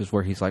his life is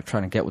where he's like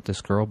trying to get with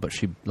this girl, but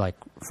she like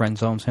friend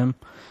zones him,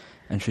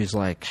 and she's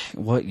like,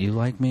 "What, you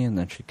like me?" And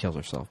then she kills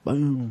herself.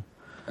 Boom.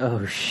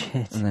 Oh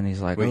shit! And then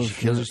he's like, Wait, "Oh, she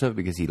kills herself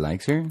because he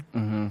likes her?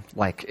 Mm-hmm.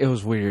 Like, it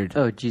was weird.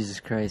 Oh Jesus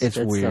Christ! It's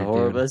That's weird, so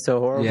horrible. dude. That's so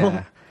horrible.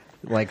 Yeah.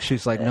 Like,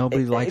 she's like,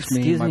 nobody likes me.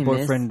 excuse me,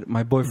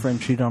 My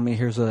boyfriend cheated on me.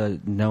 Here's a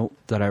note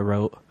that I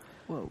wrote,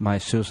 Whoa. my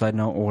suicide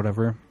note or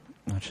whatever.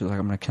 And she's like,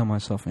 I'm gonna kill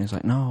myself. And he's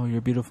like, no,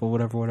 you're beautiful,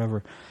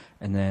 whatever.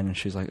 And then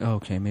she's like, oh,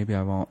 okay, maybe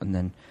I won't. And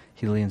then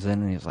he leans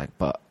in and he's like,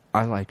 but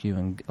I like you,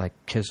 and like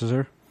kisses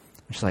her.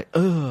 And she's like,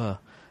 ugh,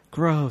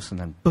 gross. And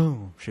then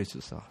boom, shoots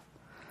herself.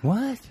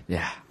 What?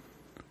 Yeah.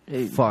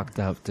 Hey, Fucked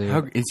up, dude.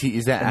 How,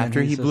 is that And then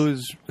after he he's blew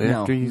his...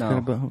 No, After he's no. got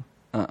a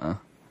butthole?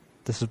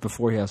 This is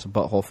before he has a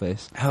butthole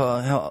face.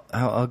 How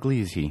ugly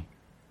is he?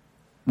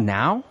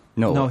 Now?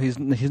 No. he's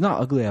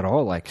not ugly at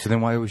all. Like, So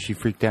then why was she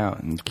freaked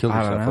out and killed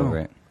I don't herself know. over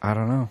it? I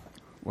don't know.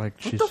 Like,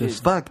 she's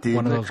just fuck, dude?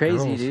 one of they're those crazy,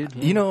 girls. dude.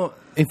 Yeah. You know,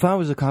 if I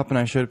was a cop and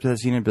I showed up to that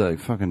scene, I'd be like,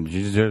 fucking,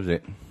 she deserves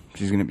it.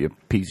 She's going to be a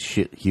piece of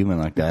shit human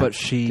like that. But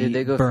she Dude,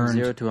 they go from burned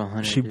 0 to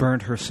 100, She dude.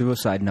 burned her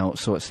suicide note,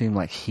 so it seemed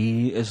like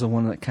he is the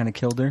one that kind of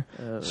killed her.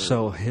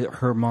 So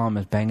her mom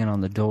is banging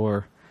on the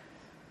door,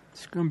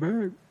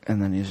 Scumbag.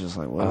 and then he's just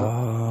like, "What?"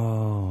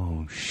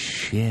 Oh,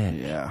 shit.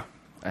 Yeah,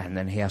 and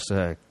then he has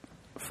to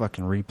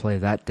fucking replay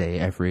that day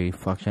every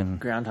fucking.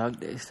 Groundhog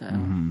Day style.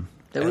 Mm-hmm.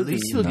 That At would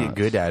least be he'll nuts. get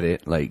good at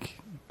it. Like,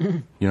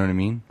 you know what I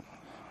mean?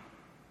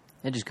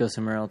 I just go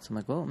somewhere else. I'm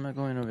like, well, I'm not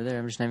going over there.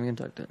 I'm just not even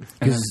gonna talk to him.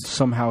 And then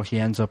somehow he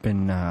ends up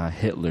in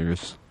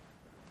Hitler's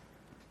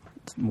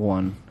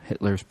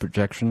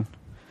projection.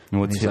 And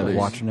what's And he's like Hitler's?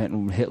 watching it,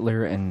 and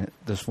Hitler and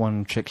this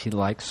one chick he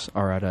likes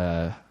are at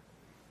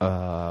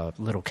a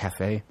little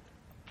cafe,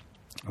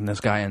 and this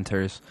guy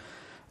enters,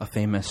 a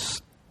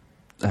famous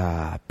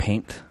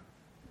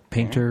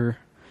painter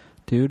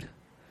dude,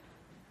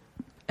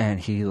 and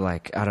he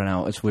like, I don't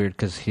know, it's weird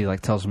because he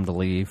like tells him to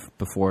leave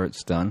before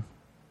it's done,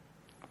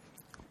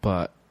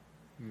 but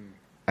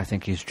I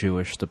think he's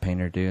Jewish, the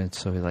painter dude,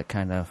 so he like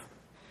kind of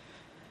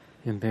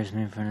You embarrass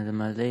me in front of the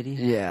my lady.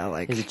 yeah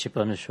like He has a chip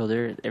on his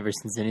shoulder. Ever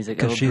since then, he's like,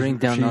 'cause "Oh, bring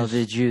down all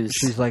the Jews."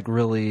 She's like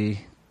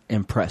really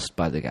impressed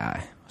by the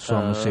guy. So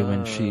I'm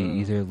assuming she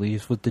either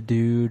leaves with the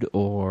dude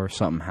or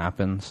something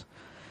happens.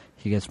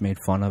 He gets made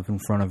fun of in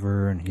front of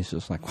her, and he's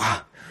just like,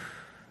 "Wow,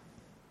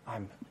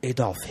 I'm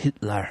Adolf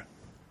Hitler."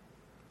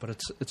 But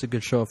it's a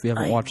good show if you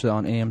haven't watched it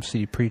on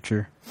AMC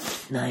Preacher.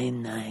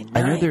 999.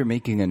 I know they're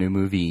making a new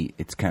movie.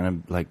 It's kind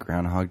of like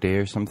Groundhog Day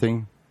or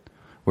something,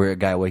 where a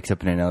guy wakes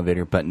up in an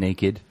elevator butt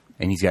naked,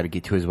 and he's got to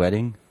get to his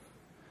wedding.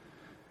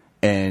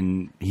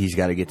 And he's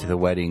got to get to the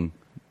wedding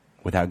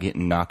without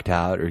getting knocked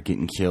out or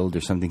getting killed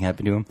or something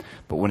happened to him.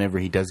 But whenever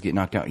he does get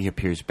knocked out, he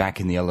appears back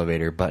in the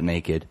elevator butt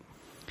naked.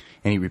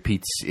 And he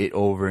repeats it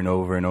over and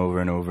over and over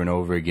and over and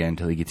over again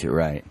until he gets it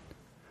right.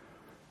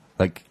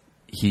 Like,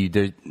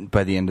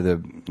 by the end of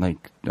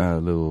the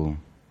little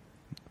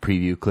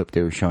preview clip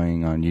they were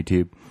showing on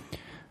YouTube,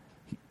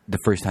 the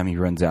first time he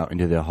runs out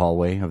into the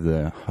hallway of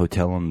the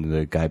hotel, and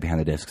the guy behind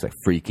the desk is like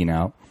freaking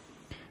out.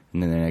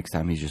 And then the next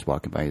time he's just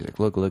walking by, he's like,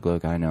 look,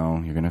 I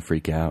know, you're going to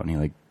freak out. And he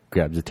like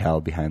grabs a towel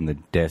behind the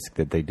desk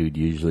that the dude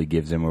usually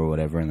gives him or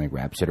whatever, and like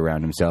wraps it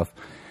around himself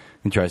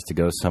and tries to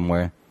go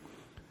somewhere.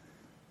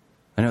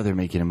 I know they're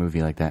making a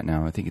movie like that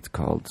now. I think it's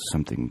called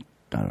something,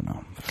 I don't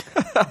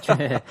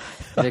know.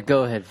 Like,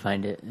 go ahead,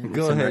 find it.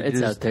 Go Somewhere. ahead, It's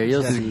just- out there.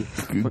 You'll see.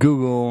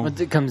 Google. Once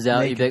it comes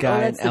out, you'll be like, Naked "Oh, guy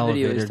that's in the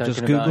video he's elevator. talking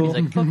Just about." And he's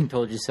Google. like, "Fucking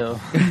told you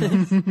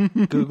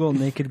so." Google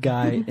naked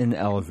guy in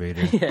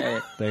elevator.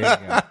 Yeah, There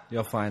you go.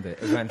 You'll find it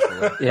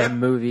eventually. yeah,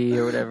 movie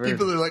or whatever.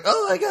 People are like,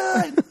 oh my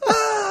God!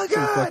 Oh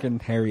Some God! fucking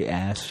hairy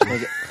ass.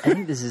 Like, I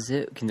think this is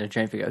it. Can they're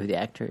trying to figure out who the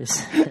actor is?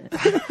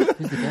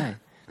 Who's the guy?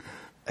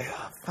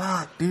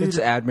 Fuck, dude. It's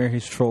Admir.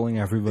 He's trolling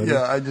everybody.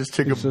 Yeah, I just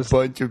took It's a just-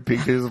 bunch of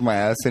pictures of my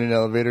ass in an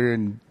elevator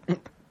and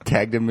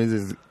tagged him as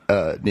his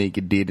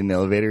naked dude in the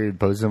elevator and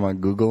posted them on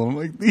Google. I'm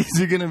like,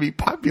 these are going to be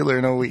popular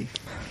in a week.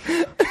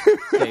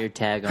 Got your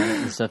tag on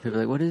it and stuff. People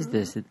are like, "What is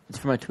this?" It's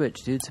for my Twitch,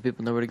 dude, so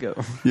people know where to go.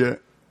 Yeah.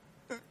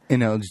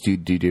 And I'll just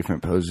do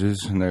different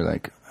poses, and they're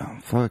like, oh,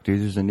 fuck,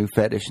 dude, there's a new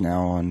fetish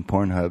now on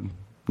Pornhub.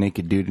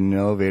 Naked dude in an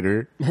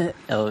elevator.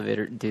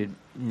 Elevator, dude.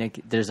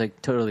 Nick, there's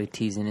like totally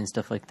teasing and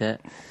stuff like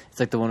that. It's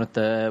like the one with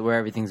where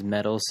everything's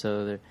metal,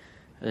 so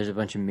there's a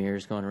bunch of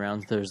mirrors going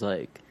around. So there's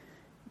like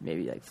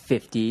maybe like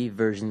 50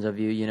 versions of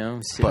you, you know.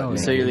 So, But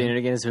so you're leaning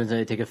against it, and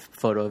they take a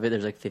photo of it.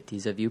 There's like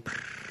 50s of you,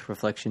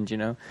 reflections, you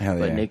know. Hell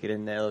but yeah. naked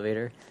in the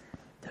elevator.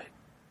 They're like,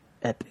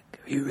 epic.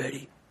 Are you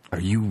ready? Are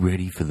you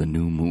ready for the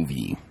new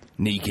movie?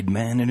 Naked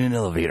man in an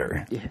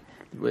elevator. Yeah.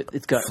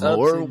 It's got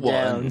Floor ups and 1.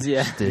 downs.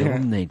 Yeah. Still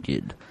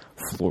naked.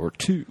 Floor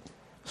 2.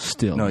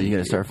 Still No, you got to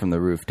naked. start from the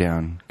roof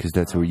down, because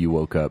that's where you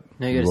woke up.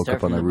 No, you gotta woke start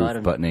up on from the the roof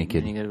bottom, butt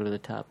naked. And you gotta go to the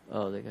top.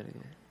 Oh, they gotta go.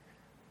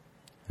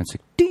 It's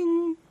like,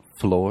 ding!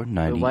 Floor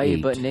 98. But why are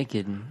you butt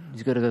naked? You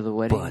just gotta go to the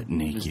wedding. Butt This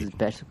naked. is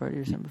bachelor party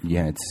or something.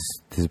 Yeah,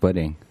 it's his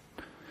wedding.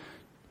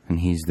 And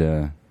he's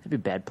the That'd be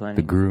bad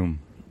planning. groom.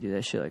 Do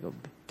that shit like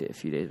a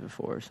few days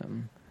before or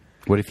something.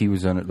 What if he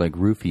was on it like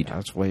roofied?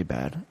 That's way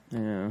bad.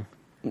 Yeah.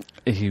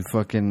 If you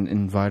fucking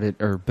invited,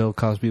 or Bill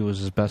Cosby was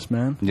his best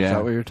man? Yeah. Is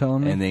that what you're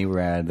telling me? And they were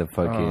at the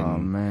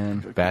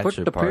fucking bachelor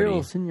Put the party.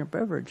 pills in your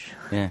beverage.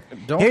 Yeah.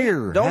 Don't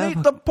have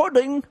eat the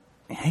pudding.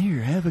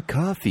 Here, have a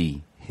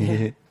coffee.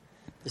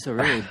 It's a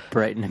really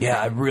brightening.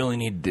 Yeah, I really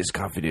need this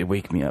coffee to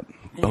wake me up.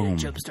 Yeah, Boom.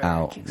 jumpstart,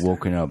 Out. kickstart.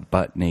 Woken up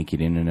butt naked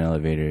in an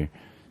elevator.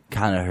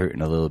 Kind of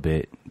hurting a little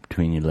bit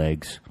between your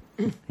legs.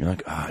 You're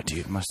like,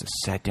 dude, must have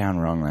sat down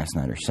wrong last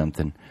night or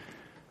something.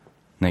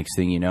 Next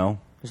thing you know.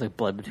 There's like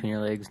blood between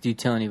your legs. Do you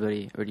tell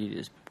anybody, or do you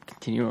just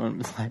continue on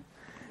with life?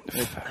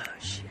 Like,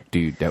 shit.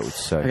 Dude, that would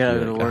suck. I gotta You're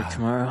go to like, work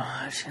tomorrow.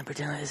 I'm just gonna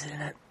pretend I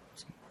didn't it.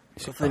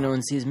 Hopefully no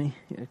one sees me.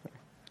 Yeah.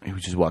 He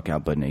would just walk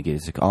out butt naked.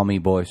 It's like, all me,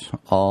 boys.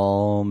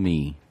 All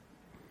me.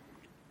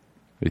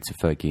 It's a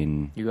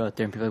fucking You go out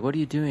there and people are like, what are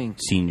you doing?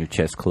 senior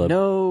chess club.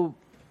 No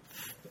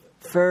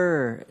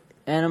fur,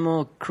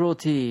 animal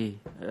cruelty.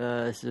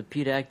 This is a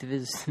PETA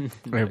activist.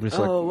 Everybody's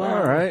like, oh,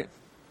 wow. all right.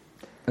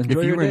 If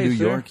Enjoy you your were in day, New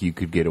sir. York, you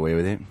could get away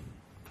with it.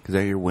 Because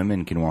I hear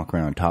women can walk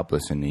around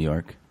topless in New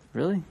York.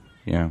 Really?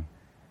 Yeah.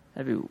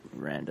 That'd be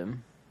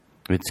random.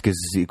 It's because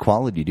it's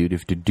equality, dude.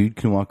 If the dude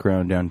can walk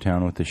around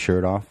downtown with his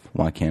shirt off,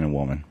 why can't a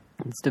woman?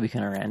 It'd still be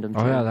kind of random.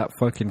 Oh, too. yeah, that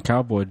fucking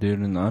cowboy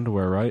dude in the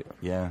underwear, right?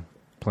 Yeah.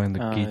 Playing the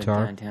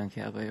guitar. Downtown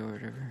Cowboy or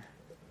whatever.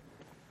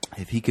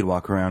 If he could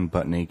walk around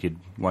butt naked,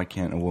 why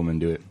can't a woman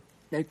do it?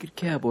 Naked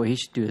Cowboy. He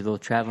should do a little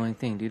traveling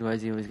thing, dude. Why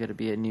is he always got to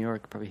be in New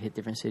York? Probably hit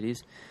different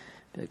cities.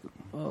 Be like,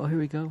 oh, here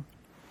we go.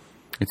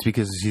 It's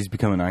because he's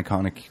become an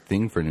iconic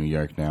thing for New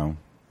York now.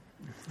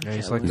 Yeah,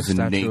 he's like He's the a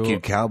statue.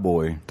 naked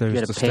cowboy. You There's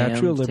gotta the pay him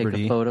Statue of to take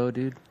Liberty, a photo,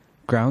 dude.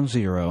 Ground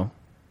Zero,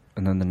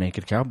 and then the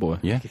Naked Cowboy.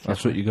 Yeah.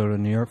 That's what you go to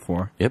New York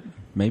for. Yep.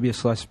 Maybe a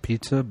slice of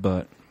pizza,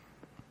 but,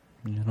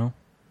 you know.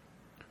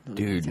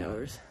 Dude.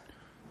 Towers.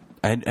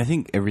 I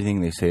think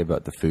everything they say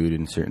about the food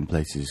in certain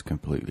places is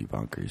completely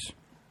bonkers.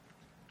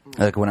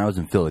 Like when I was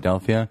in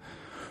Philadelphia,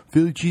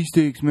 Philly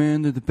cheesesteaks,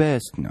 man, they're the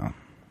best. No.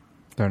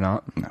 They're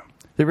not. No.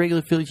 They're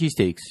regular Philly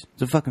cheesesteaks.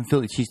 It's a fucking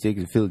Philly cheesesteak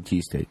is a Philly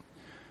cheesesteak.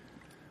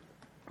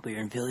 But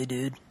you're in Philly,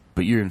 dude.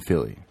 But you're in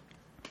Philly.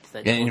 It's that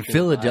And in culture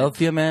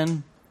Philadelphia,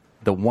 man,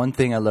 the one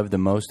thing I loved the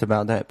most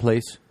about that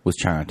place was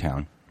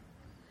Chinatown.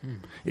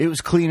 It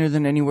was cleaner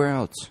than anywhere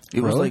else.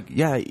 It was Really? like,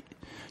 yeah,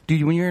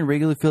 dude, when you're in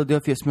regular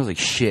Philadelphia, it smells like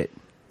shit.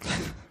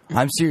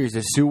 I'm serious.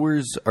 The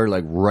sewers are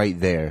like right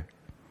there.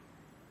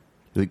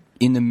 Like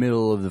in the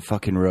middle of the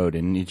fucking road,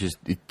 and it's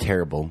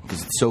terrible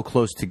because it's so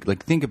close to.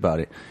 Like, think about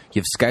it. You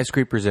have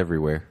skyscrapers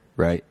everywhere,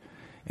 right?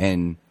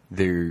 And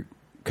they're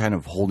kind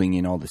of holding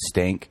in all the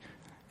stank,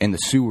 and the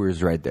sewer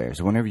is right there.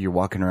 So whenever you're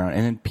walking around,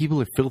 and then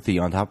people are filthy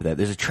on top of that.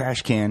 There's a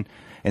trash can,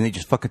 and they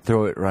just fucking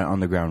throw it right on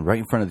the ground, right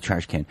in front of the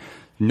trash can.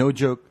 No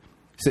joke.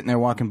 Sitting there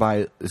walking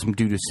by, some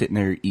dude is sitting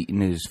there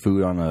eating his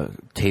food on a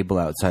table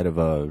outside of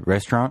a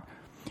restaurant,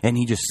 and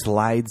he just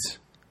slides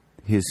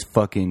his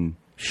fucking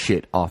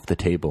shit off the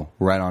table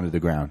right onto the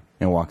ground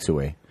and walks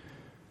away.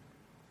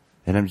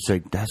 And I'm just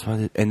like, that's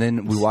why. And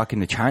then we walk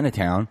into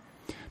Chinatown.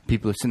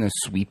 People are sitting there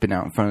sweeping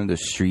out in front of the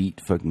street,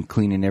 fucking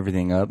cleaning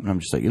everything up. And I'm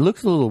just like, it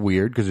looks a little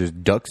weird because there's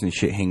ducks and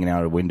shit hanging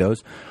out of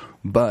windows,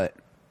 but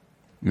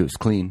it was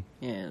clean.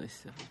 Yeah, at least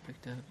stuff was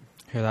picked up.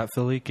 Hear that,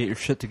 Philly? Get your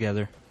shit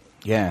together.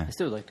 Yeah. I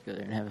still would like to go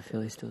there and have a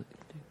Philly still.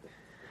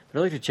 But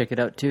I'd like to check it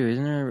out too.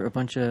 Isn't there a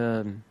bunch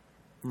of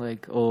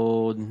like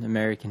old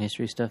American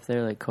history stuff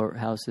there, like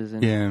courthouses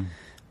and Yeah.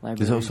 libraries?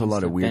 There's also a and lot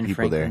of stuff? weird Ben people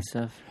Franklin there.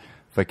 Stuff.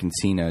 If I can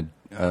see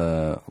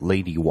a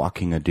lady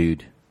walking a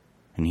dude,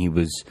 and he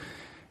was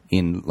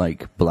in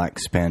like black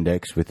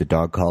spandex with the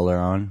dog collar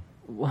on.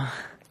 What?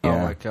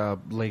 Yeah. Oh, like a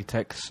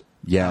latex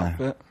Yeah.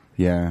 outfit?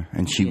 Yeah,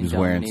 and she Being was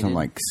wearing some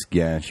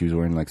dominated? she was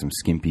wearing like some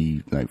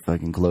skimpy like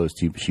fucking clothes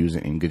too, but she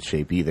wasn't in good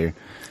shape either.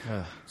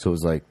 So it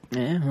was like,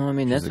 Yeah, well, I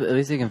mean, that's like- at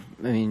least they can.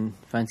 I mean,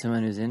 find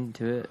someone who's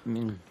into it. I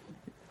mean,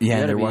 yeah,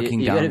 gotta they're be- walking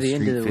you down gotta the be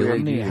into street. the Philly,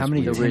 weird- dude, How it's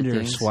many The weird. weird Tinder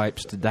things.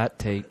 swipes did that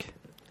take?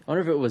 I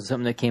wonder if it was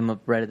something that came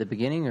up right at the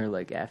beginning or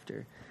like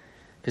after,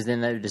 because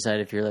then they would decide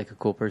if you're like a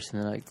cool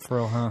person. They're like, For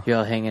real, huh? you're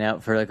all hanging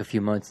out for like a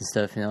few months and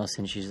stuff, and all of a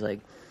sudden she's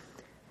like,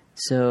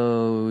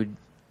 "So,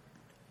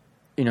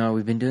 you know,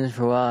 we've been doing this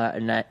for a while,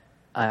 and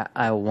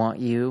I want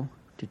you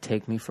to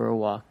take me for a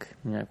walk."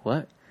 And you're like,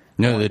 "What?"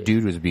 No, the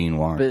dude was being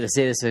walked. But to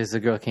say this as the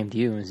girl came to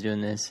you and was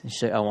doing this, and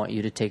she's like, "I want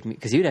you to take me,"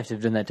 because you'd have to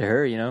have done that to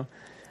her, you know.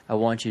 I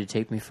want you to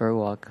take me for a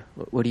walk.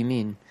 What do you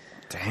mean?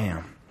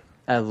 Damn.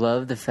 I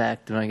love the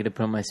fact when I get to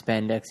put on my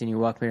spandex and you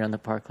walk me around the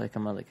park like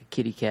I'm like a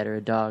kitty cat or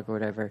a dog or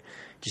whatever, it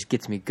just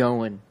gets me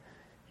going.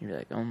 You're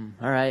like, all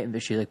right,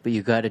 but she's like, but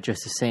you got to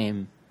dress the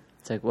same.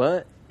 It's like,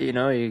 what? You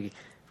know, we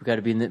got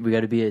to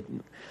be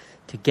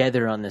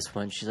together on this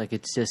one. She's like,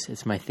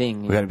 it's my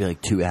thing. We got to be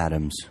like two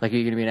atoms. Like,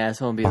 you're gonna be an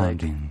asshole and be like,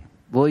 Bonding.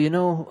 well, you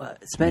know,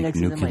 spandex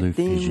isn't my nuclear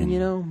thing. fission. You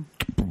know,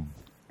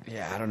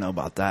 Yeah, I don't know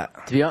about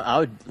that. to be honest, I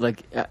would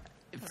like.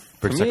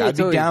 For It's me, like, I'd it's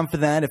be always- down for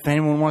that if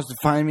anyone wants to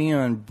find me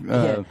on.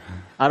 Yeah.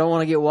 I don't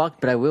want to get walked,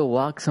 but I will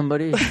walk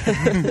somebody.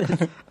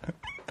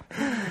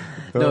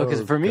 No,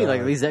 because for me, like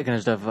at least that kind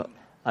of stuff,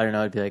 I don't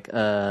know. I'd be like,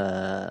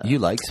 You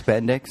like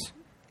spandex?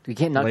 You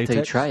can't knock it till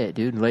you try it,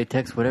 dude.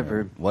 Latex,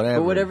 whatever. Whatever.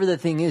 But whatever the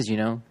thing is,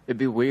 it'd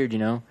be weird,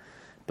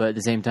 But at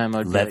the same time,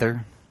 I'd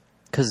leather.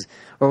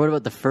 Or what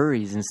about the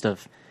furries and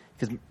stuff?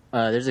 Because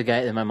there's a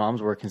guy that my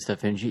mom's working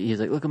stuff, and he's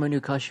like, "Look at my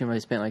new costume." I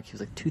spent he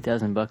was like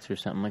 $2,000 or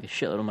something, like a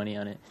shitload of money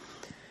on it.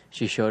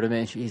 She showed him it,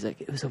 and he's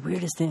like, "It was the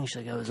weirdest thing." She's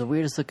like, "It was the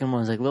weirdest looking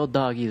ones, like little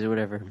doggies or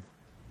whatever."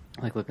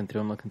 Like looking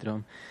through them,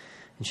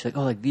 and she's like,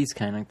 "Oh, like these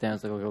kind like that." I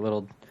was like a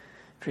little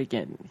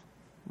freaking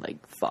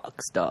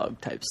fox dog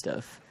type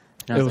stuff.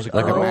 And it was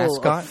like a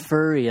mascot, a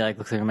furry,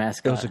 looks like a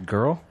mascot. It was a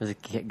girl. It was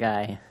a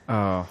guy.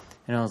 Oh,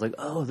 and I was like,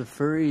 "Oh, the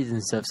furries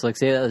and stuff." So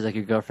say that was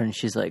your girlfriend.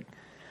 She's like.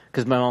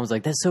 Because my mom's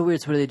like, that's so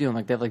weird. So what do they do? I'm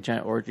like, they have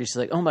giant orgies. She's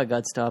like, oh my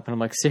God, stop. And I'm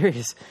like,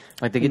 serious?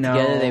 They get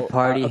together, they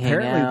party, hang out.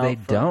 Apparently they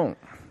don't.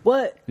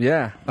 What?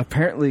 Yeah.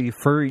 Apparently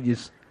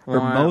furries, or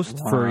most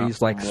furries,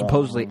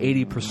 supposedly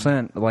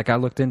 80%. I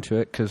looked into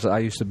it because I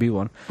used to be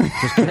one.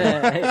 Just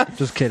kidding.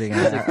 Just kidding.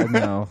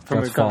 No, from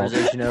that's a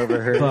conversation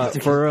overheard.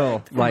 But for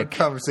real,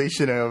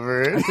 conversation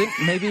over. I think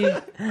maybe.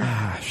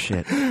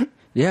 Shit.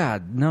 Yeah,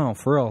 no,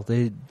 for real.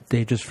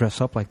 They just dress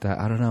up like that.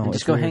 I don't know. And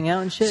just go hang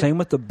out and shit. Same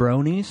with the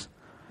bronies.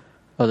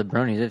 Oh, the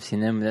bronies! I've seen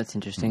them. That's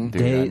interesting.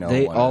 Dude,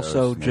 they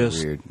also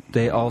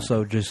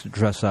just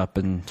dress up,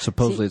 and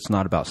supposedly it's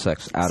not about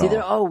sex at all.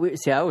 They're all weird.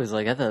 See, I thought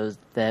it was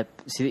that.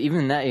 See,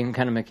 even that even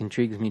kind of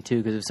intrigues me too.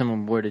 Because if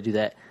someone were to do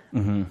that,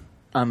 I'm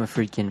a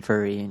freaking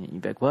furry, and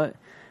you'd be like, "What?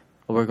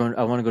 I want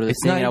to go to this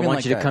thing. And I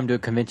want you to come to a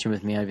convention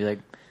with me." I'd be like,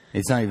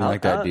 "It's not even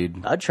like that,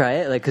 dude." I'll try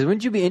it. Because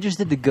wouldn't you be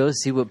interested to go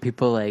see what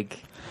people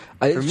like?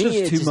 It's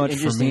just too much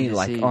for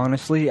me.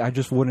 Honestly, I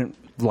just wouldn't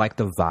like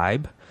the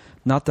vibe.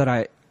 Not that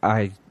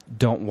I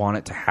don't want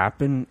it to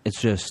happen.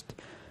 It's just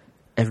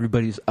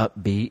everybody's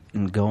upbeat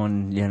and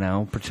going,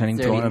 pretending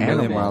to be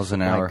animals. 1,000,000 miles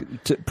an hour.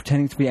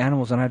 Pretending to be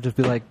animals, and I'd just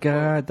be like,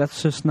 God,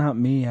 that's just not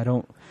me. I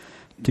don't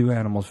do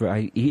animals.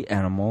 I eat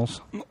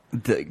animals.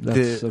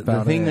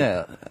 The thing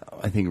that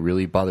I think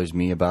really bothers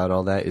me about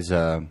all that is,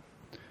 so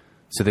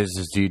there's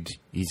this dude,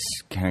 he's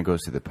kind of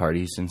goes to the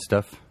parties and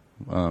stuff.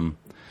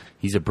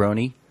 He's a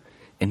brony,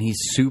 and he's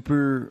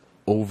super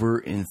over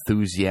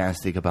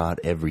enthusiastic about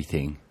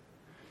everything.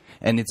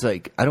 And it's I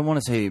don't want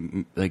to say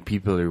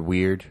people are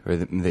weird or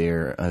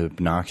they're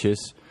obnoxious,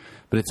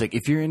 but it's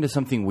if you're into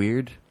something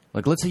weird,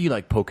 let's say you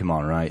like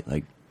Pokemon, right?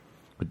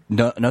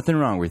 Nothing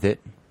wrong with it.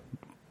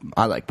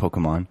 I like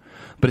Pokemon,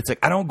 but it's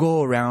I don't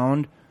go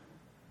around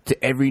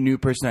to every new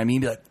person I meet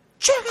and be like,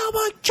 check out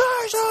my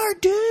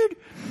Charizard, dude.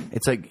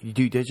 It's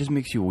dude, that just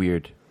makes you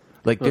weird.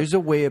 There's a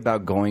way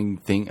about going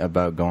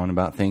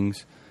about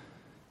things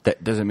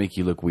that doesn't make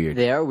you look weird.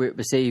 They are weird,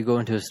 but say you go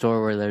into a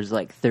store where there's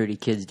 30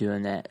 kids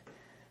doing that.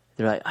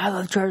 They're like, I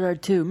love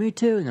Charizard too, me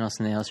too. And then all of a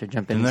sudden they all start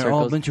jumping in circles. And they're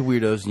all a bunch of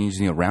weirdos, and you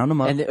just round them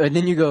up. And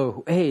then you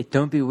go, hey,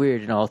 don't be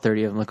weird. And all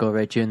 30 of them look over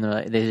at you, and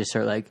they just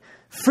start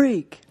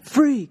freak,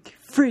 freak,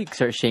 freak,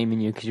 start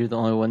shaming you because you're the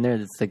only one there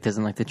that's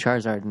doesn't like the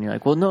Charizard. And you're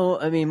like, well, no,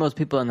 I mean, most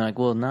people. And they're like,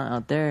 well, not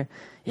out there,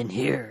 in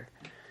here.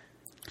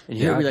 In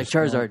here we like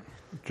Charizard.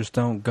 Just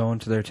don't go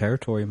into their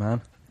territory,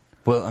 man.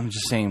 Well, I'm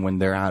just saying when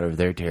they're out of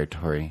their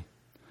territory.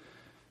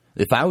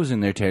 If I was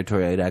in their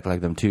territory, I'd act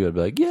like them too. I'd be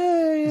like,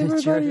 yay,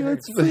 everybody,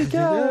 let's freak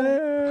out.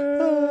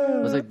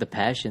 It was the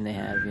passion they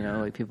have,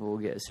 people will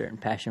get a certain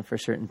passion for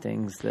certain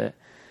things that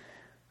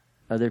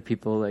other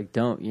people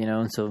don't,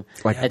 and so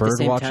at bird the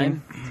same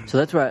watching. Time, so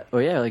that's why.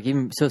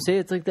 Even so, say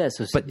it's like that.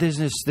 So, but there's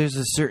a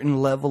certain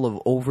level of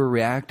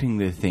overreacting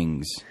to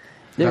things.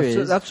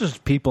 That's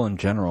just people in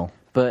general.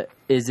 But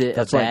is it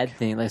a bad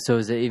thing? So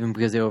is it even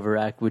because they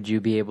overact? Would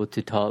you be able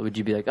to tolerate? Would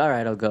you be like, all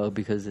right, I'll go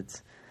because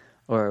it's.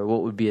 Or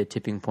what would be a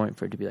tipping point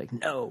for it to be like,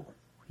 no,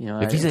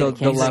 if he's the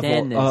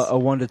level, a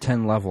 1 to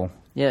 10 level.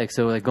 Yeah,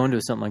 so going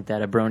to something like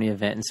that, a brony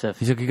event and stuff.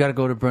 He's like, you got to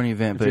go to a brony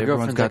event, but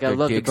everyone's got their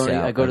dicks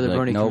out. I go to the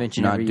brony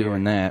convention nope, every year. not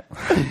doing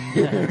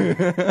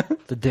that.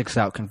 The dicks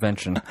out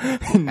convention.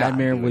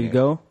 Admir, will you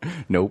go?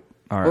 Nope.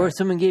 All right. Or if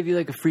someone gave you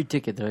a free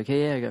ticket, they're like,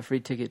 hey, yeah, I got a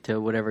free ticket to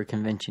whatever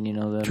convention,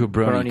 to a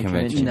brony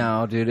convention.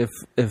 No, dude,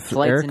 if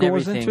Erica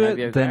was into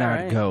it, then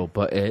I'd go.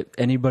 But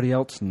anybody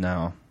else,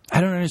 no.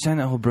 I don't understand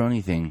that whole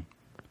brony thing.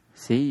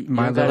 See, you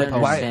gotta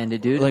understand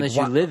it, dude, unless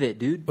you live it,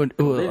 dude.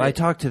 I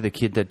talked to the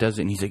kid that does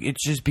it, and he's like,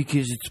 it's just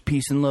because it's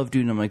peace and love,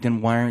 dude. And I'm like,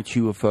 then why aren't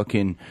you a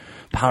fucking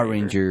Power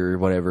Ranger or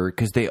whatever?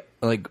 Because they,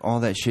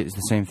 all that shit is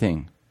the same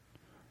thing.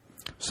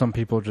 Some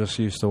people just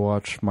used to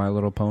watch My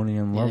Little Pony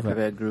and love it.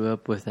 I grew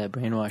up with that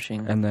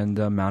brainwashing. And then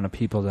the amount of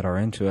people that are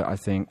into it, I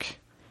think,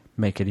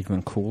 make it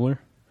even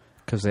cooler.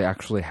 Because they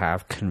actually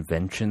have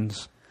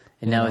conventions.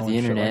 And now with the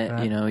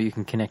internet, you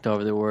can connect all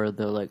over the world.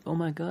 They're like, oh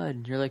my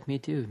God, you're like me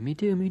too. Me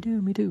too, me too,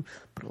 me too.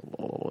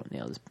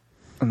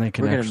 And they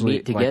can actually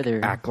meet together.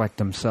 Act like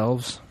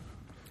themselves.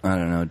 I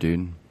don't know,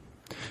 dude.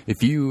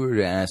 If you were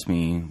to ask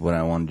me what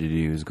I wanted to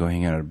do is go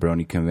hang out at a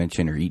brony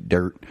convention or eat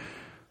dirt,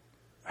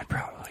 I'd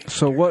probably.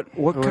 So what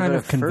kind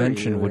of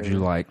convention would you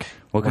like?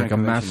 What kind of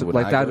massive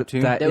like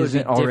that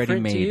isn't already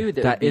made?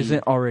 That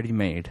isn't already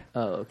made.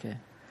 Oh, okay.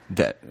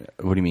 That,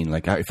 what do you mean?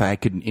 Like, if I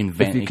could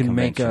invent if you can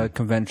make a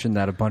convention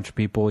that a bunch of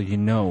people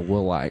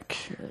will like.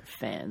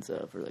 Fans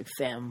of, or like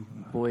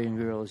fanboy and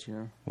girls,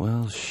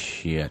 Well,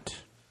 shit.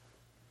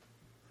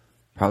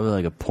 Probably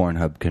like a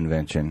Pornhub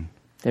convention.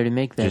 They already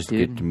make that, Just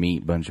dude. get to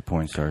meet a bunch of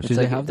porn stars. Do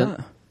they have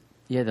that?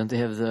 Yeah, don't they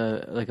have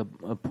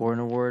a porn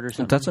award or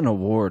something? That's an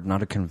award,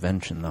 not a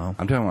convention, though.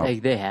 I'm talking about...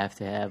 Like, they have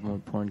to have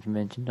one porn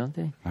convention, don't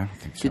they? I don't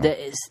think so.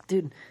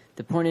 Dude,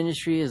 the porn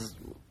industry is,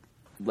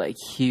 like,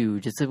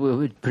 huge. It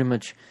pretty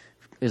much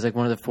is, like,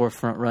 one of the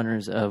forefront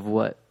runners of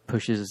what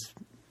pushes,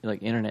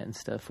 like, internet and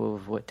stuff,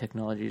 of what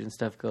technologies and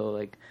stuff go,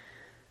 like...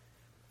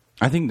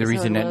 I think the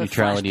reason net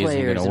neutrality isn't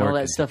going to work and all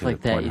that is stuff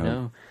like that,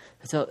 Pornhub.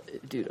 That's how...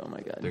 Dude, oh, my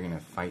God. They're going to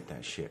fight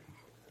that shit.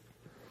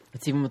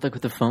 It's even with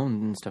the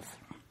phone and stuff.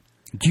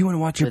 Do you want to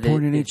watch your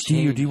porn in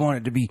HD, or do you want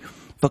it to be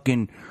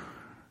fucking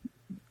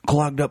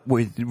clogged up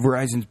with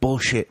Verizon's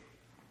bullshit?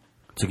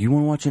 It's like, you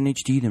want to watch in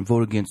HD, then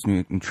vote against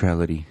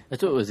neutrality.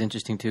 That's what was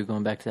interesting, too,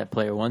 going back to that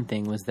Player One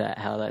thing, was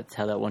that's how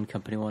that one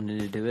company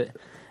wanted to do it.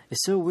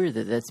 It's so weird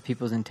that that's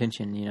people's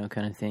intention,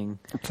 kind of thing.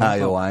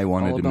 IOI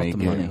wanted to make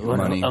money.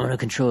 money. I want to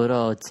control it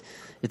all.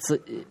 It's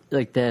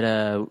like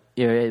that,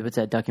 what's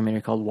that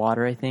documentary called,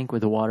 Water, I think,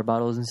 with the water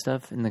bottles and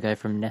stuff, and the guy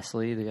from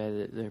Nestle, the guy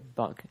that they're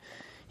bought,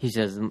 he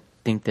doesn't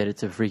think that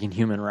it's a freaking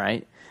human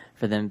right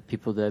for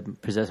people to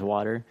possess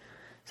water.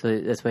 So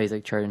that's why he's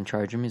like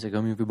charge him. He's like,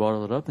 if we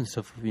bottle it up and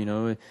stuff,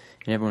 and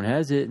everyone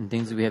has it and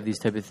things, we have these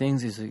type of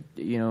things. He's like,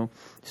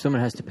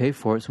 someone has to pay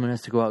for it. Someone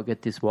has to go out and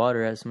get this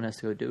water. Someone has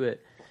to go do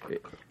it.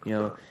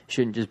 It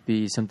shouldn't just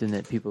be something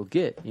that people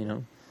get,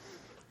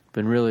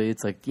 But really,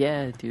 it's like,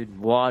 yeah, dude,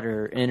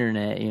 water,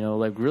 internet,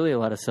 like really a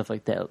lot of stuff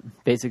like that.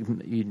 Basic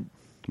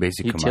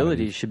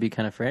utilities should be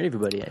kind of for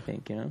everybody, I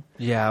think,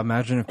 Yeah,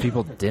 imagine if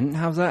people didn't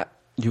have that.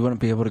 You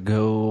wouldn't be able to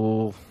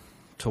go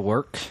to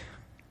work,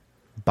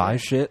 buy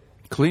shit.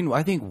 Clean.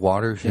 I think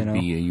water should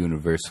be a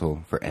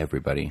universal for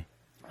everybody.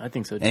 I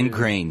think so, too. And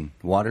grain.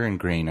 Water and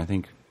grain. I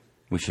think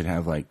we should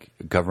have, like,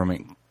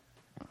 government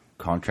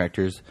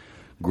contractors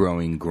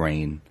growing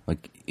grain,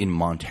 like, in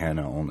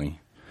Montana only.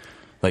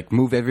 Like,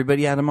 move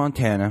everybody out of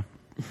Montana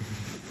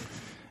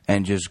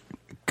and just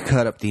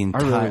cut up the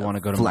entire... I really want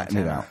to go to flatten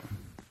Montana. it out.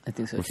 I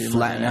think so, too.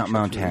 Flatten out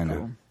Montana. Really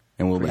cool.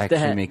 And we'll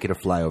actually make it a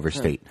flyover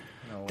state.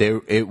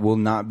 It will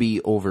not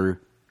be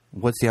over...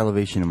 What's the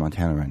elevation in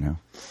Montana right now?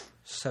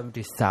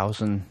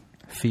 70,000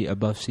 feet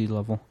above sea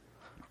level.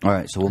 All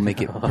right, so we'll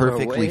make it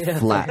perfectly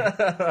flat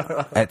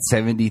at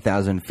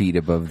 70,000 feet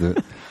above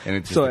the... And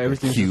it's just So like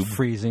everything's cube.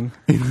 freezing.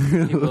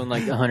 People in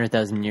like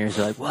 100,000 years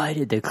are like, why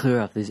did they clear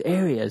off this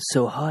area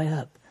so high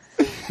up?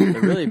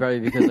 But really,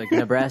 probably because like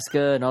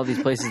Nebraska and all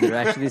these places that are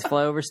actually these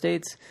flyover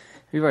states,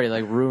 we've already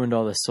like ruined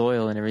all the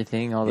soil and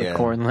everything, all the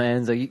corn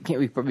lands. Like,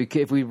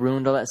 if we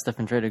ruined all that stuff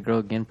and tried to grow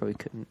again, probably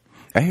couldn't.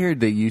 I heard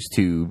they used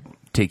to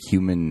take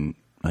human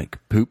like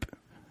poop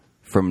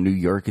from New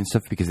York and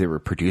stuff because they were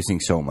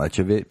producing so much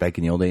of it back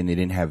in the old day, and they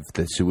didn't have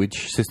the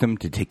sewage system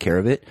to take care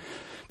of it.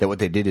 That what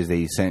they did is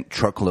they sent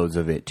truckloads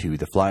of it to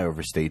the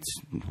flyover states,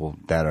 well,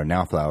 that are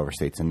now flyover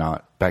states, and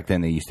not back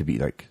then. They used to be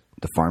like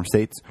the farm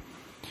states.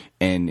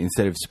 And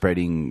instead of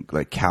spreading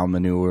like cow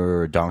manure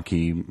or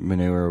donkey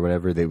manure or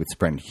whatever, they would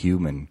spread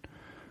human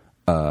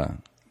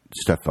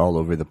stuff all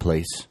over the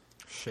place.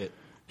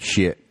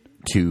 Shit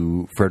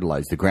to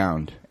fertilize the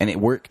ground, and it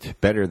worked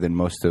better than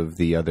most of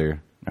the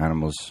other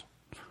animals.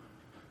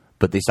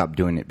 But they stopped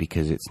doing it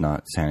because it's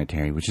not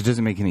sanitary, which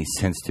doesn't make any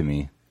sense to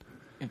me.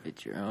 If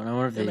it's your own, I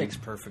wonder if It makes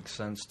perfect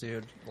sense,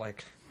 dude.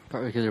 Like,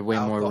 probably because there's way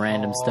more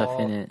random stuff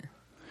in it.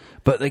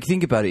 But like,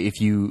 think about it. If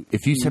you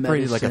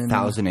separated like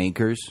 1,000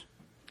 acres,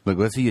 like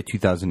let's say you had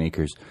 2,000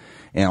 acres,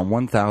 and on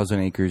 1,000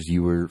 acres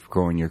you were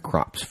growing your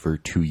crops for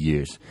 2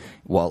 years,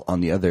 while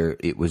on the other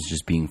it was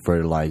just being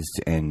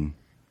fertilized and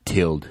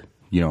tilled,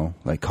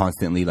 like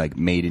constantly like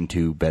made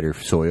into better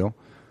soil.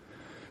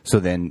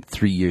 So then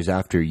 3 years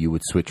after, you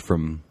would switch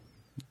from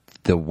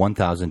the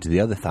 1,000 to the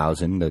other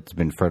 1,000 that's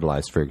been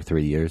fertilized for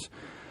 3 years,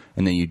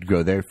 and then you'd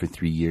grow there for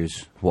 3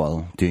 years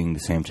while doing the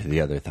same to the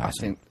other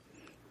 1,000.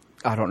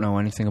 I don't know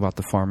anything about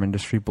the farm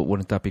industry, but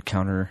wouldn't that be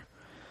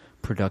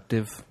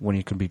counterproductive when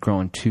you could be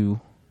growing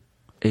 2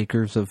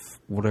 acres of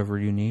whatever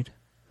you need?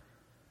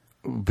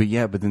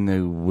 But then they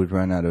would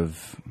run out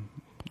of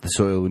the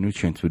soil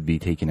nutrients would be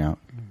taken out.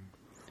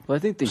 Well, I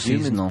think the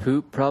human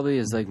poop probably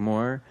is like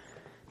more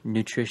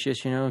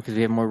nutritious, because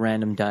we have more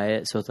random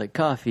diet. So it's like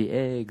coffee,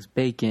 eggs,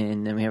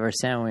 bacon, then we have our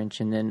sandwich,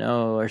 and then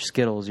our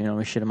Skittles.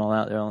 We shit them all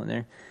out. They're all in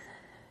there.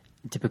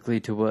 Typically,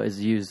 to what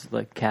is used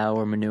like cow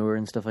or manure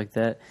and stuff like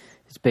that.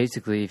 It's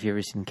basically, if you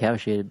ever seen cow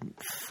shit,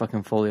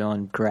 fucking fully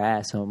on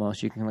grass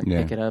almost. You can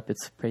pick it up.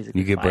 It's basically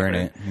you could burn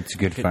it. It's a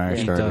good fire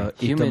starter.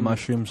 Eat the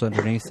mushrooms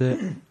underneath it.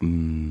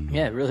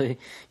 Yeah, really.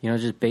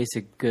 Just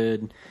basic,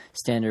 good,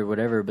 standard,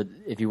 whatever. But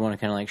if you want to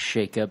kind of like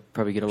shake up,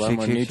 probably get a lot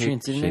more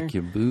nutrients in there. Shake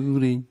your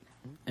booty.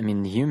 I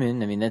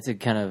mean, that's a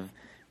kind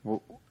of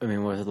I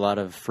mean, with a lot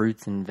of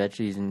fruits and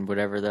veggies and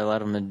whatever, a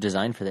lot of them are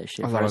designed for that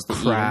shit. A lot of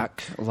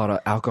crack, a lot of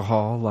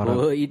alcohol, a lot of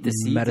we'll eat the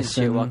seeds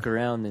medicine. and shit, walk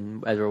around,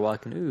 and as we're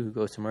walking,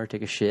 go somewhere,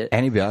 take a shit.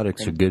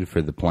 Antibiotics are good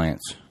for the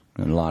plants,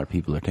 and a lot of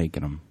people are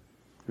taking them.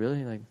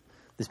 Really? Like,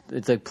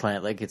 it's like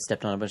plant, like it's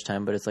stepped on a bunch of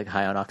time, but it's like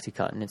high on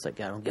Oxycontin. It's like,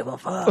 I don't give a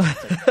fuck.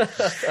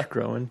 It's like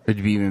growing.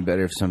 It'd be even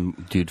better if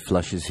some dude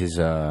flushes his,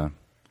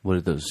 what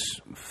are those,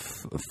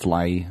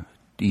 fly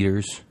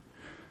eaters?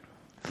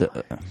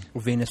 The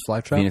Venus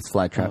flytrap. Venus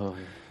flytrap. Oh,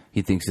 yeah.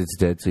 He thinks it's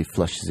dead, so he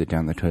flushes it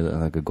down the toilet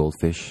like a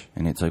goldfish,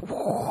 and it's like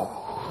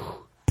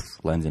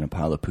lands in a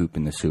pile of poop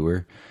in the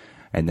sewer,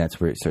 and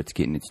that's where it starts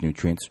getting its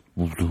nutrients.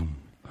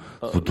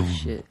 Oh,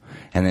 shit.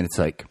 And then it's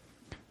like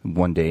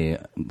one day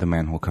the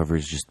manhole cover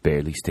is just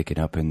barely sticking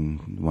up,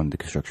 and one of the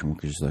construction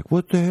workers is like,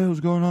 "What the hell is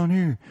going on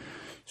here?"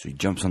 So he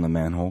jumps on the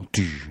manhole,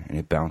 and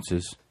it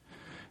bounces,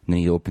 and then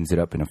he opens it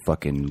up, and a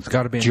fucking It's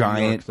gotta be in giant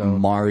New York, though.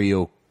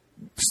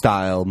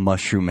 Mario-style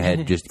mushroom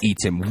head just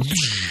eats him.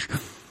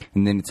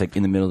 And then it's like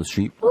in the middle of the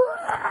street.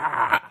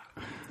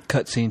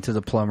 Cutscene to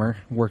the plumber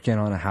working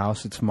on a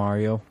house. It's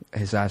Mario.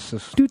 His ass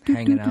is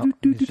hanging out.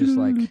 He's just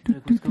like,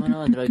 Like, what's going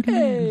on? They're like,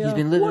 Hey, he's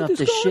been living what off is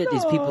the shit. going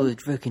These people on?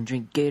 that fucking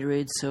drink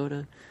Gatorade,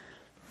 soda,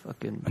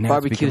 fucking And now it's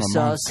barbecue become a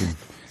sauce. monster.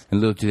 And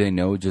little do they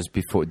know, just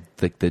before,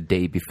 like the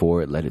day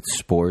before, it let its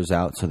spores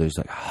out. So there's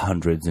like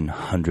hundreds and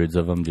hundreds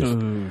of them just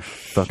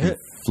fucking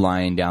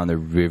flying down the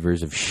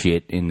rivers of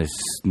shit in this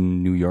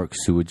New York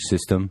sewage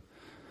system.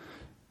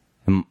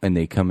 And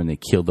they come and they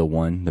kill the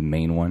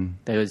main one.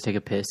 They always take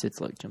a piss. It's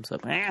like jumps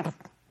up.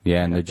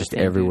 Yeah, and they're just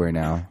thing, everywhere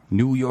now.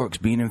 New York's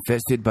being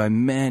infested by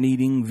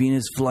man-eating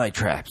Venus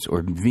flytraps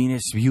or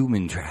Venus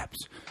human traps.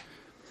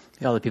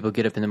 All the people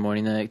get up in the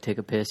morning, they like, take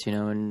a piss,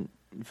 and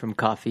from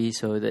coffee,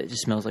 so that it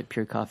just smells like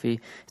pure coffee.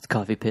 It's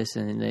coffee piss,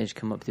 and then they just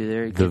come up through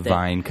there. The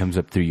vine comes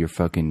up through your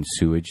fucking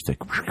sewage. It's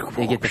like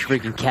They get the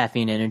freaking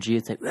caffeine energy.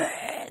 It's like,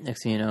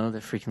 next thing you know, the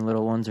freaking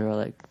little ones are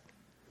like,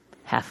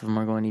 half of them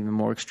are going even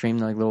more extreme.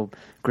 They're like little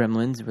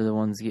gremlins, where the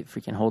ones get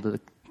freaking hold of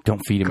the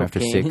don't feed him after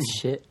cocaine 6. and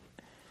shit.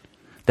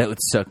 That would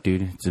suck,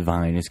 dude. It's a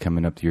vine is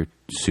coming up to your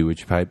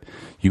sewage pipe.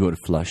 You go to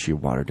flush, your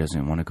water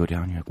doesn't want to go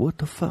down. You're like, what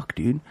the fuck,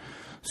 dude?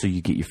 So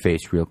you get your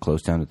face real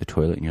close down to the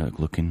toilet, and you're like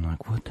looking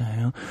like, what the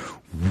hell?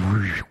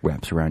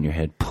 Wraps around your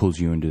head, pulls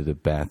you into the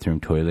bathroom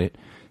toilet,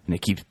 and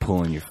it keeps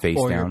pulling your face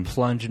or down. you're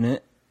plunging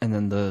it, and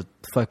then the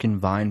fucking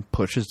vine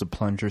pushes the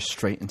plunger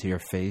straight into your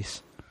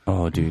face.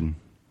 Oh, dude.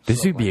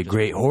 This would be a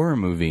great horror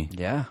movie.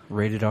 Yeah,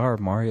 rated R,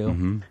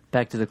 Mario.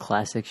 Back to the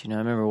classics, I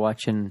remember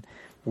watching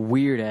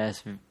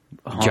weird-ass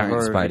Giant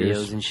horror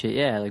spiders. videos and shit.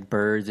 Yeah, like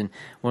birds, and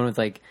one with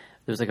like,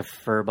 there was like a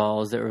fur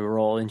balls that would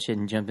roll and shit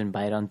and jump and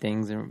bite on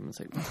things, and it was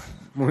like,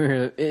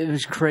 weird. It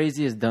was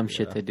crazy as dumb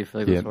shit they do for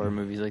like those horror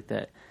movies like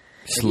that.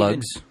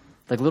 Slugs.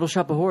 Like Little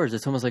Shop of Horrors.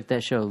 It's almost like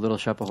that show, Little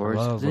Shop of Horrors.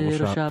 love Little Shop.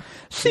 Little Shop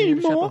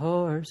Seymour. of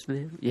Horrors.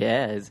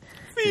 Yeah. It's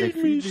like,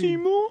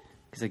 Seymour.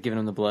 He's like giving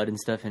them the blood and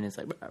stuff, and it's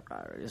like,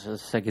 it's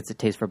just like it's a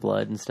taste for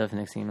blood and stuff, and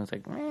next thing you know, it's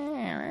like,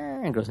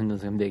 and goes into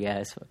some big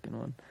ass fucking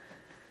one.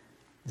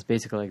 It's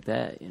basically like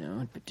that,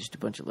 but just a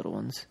bunch of little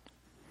ones.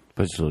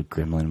 Bunch of little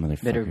gremlin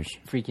Better motherfuckers.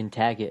 freaking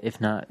tag it. If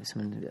not,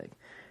 someone would be like,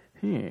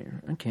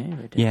 here, okay.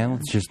 Right there. Yeah,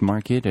 let's just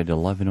mark it at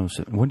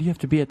 11:07. When do you have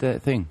to be at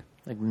that thing?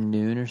 Like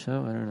noon or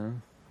so, I don't know.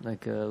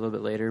 Like a little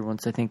bit later,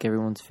 once I think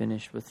everyone's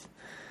finished with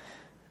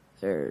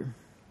their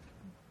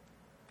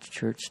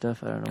church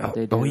stuff. I don't know what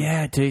they do. Oh,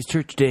 yeah, today's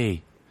church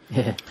day.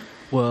 Yeah.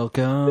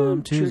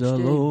 Welcome to Church the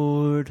day.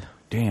 Lord.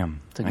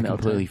 Damn, like I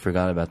completely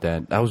forgot about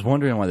that. I was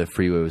wondering why the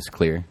freeway was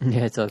clear.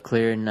 Yeah, it's all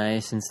clear and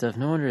nice and stuff.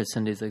 No wonder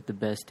Sunday's like the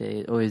best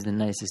day, always the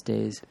nicest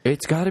days.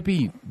 It's got to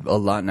be a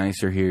lot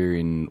nicer here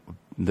in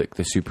the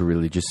super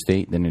religious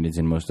state than it is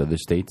in most other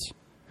states.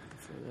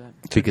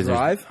 Because there's-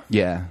 drive?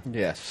 Yeah,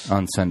 Yes.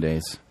 on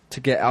Sundays.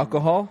 To get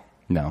alcohol?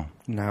 No,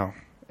 No.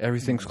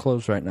 Everything's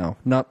closed right now.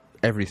 Not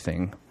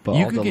everything, but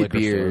you all could the get liquor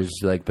beers,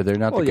 stores. but they're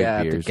not Well, the good yeah,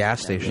 at beers. the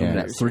gas station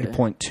Yeah. at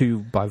 3.2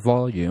 by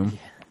volume.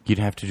 You'd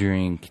have to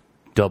drink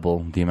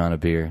double the amount of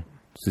beer.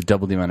 So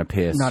double the amount of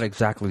piss. Not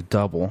exactly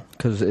double,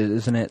 because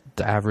isn't it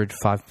the average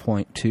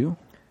 5.2?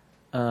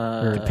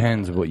 It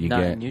depends what you Not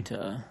get. in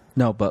Utah.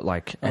 No, but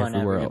like On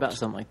everywhere average, about else.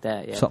 something like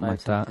that. Yeah, Something 5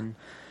 like that. something.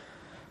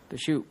 But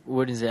shoot,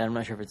 what is it? I'm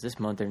not sure if it's this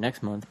month or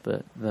next month,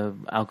 but the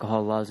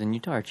alcohol laws in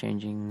Utah are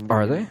changing.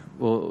 Are they?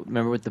 Well,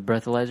 remember with the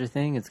breathalyzer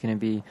thing? It's going to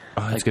be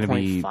it's like gonna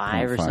be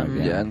 0.5 or 0.5,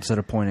 something. Yeah, instead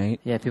of 0.8.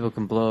 Yeah, people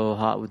can blow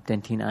hot with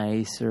Dentine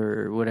ice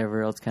or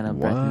whatever else kind of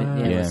breath mint.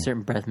 Yeah, Yeah. with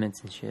certain breath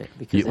mints and shit.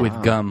 Because With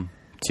they- gum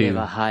they too.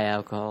 have a high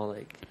alcohol.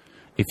 Like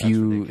If That's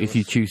you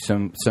ridiculous. choose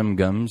some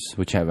gums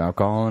which have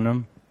alcohol in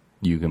them,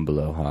 you can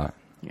blow hot.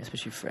 yeah,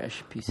 especially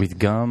fresh pieces. With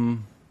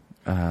gum,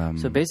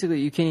 So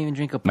basically, you can't even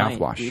drink a pint.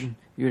 Mouthwash. Dude.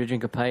 If you were to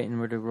drink a pint and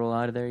were to roll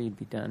out of there, you'd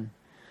be done.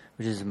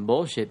 Which is some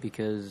bullshit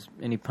because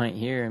any pint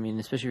here, I mean,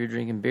 especially if you're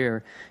drinking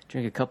beer,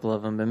 drink a couple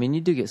of them. I mean,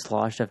 you do get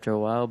sloshed after a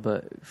while,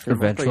 but for the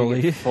most part, you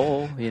Eventually. get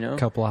full, A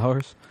couple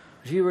hours.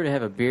 If you were to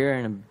have a beer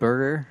and a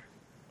burger,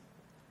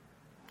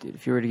 dude,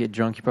 if you were to get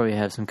drunk, you probably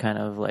have some kind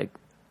of like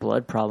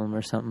blood problem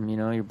or something. You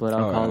know, your blood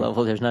alcohol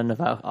level. There's not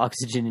enough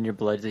oxygen in your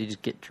blood, so you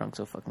just get drunk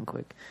so fucking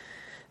quick.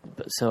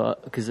 But so,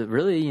 because it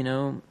really, you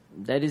know,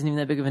 that isn't even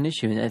that big of an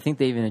issue. And I think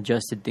they even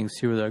adjusted things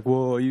too. They're like,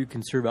 well, you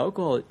can serve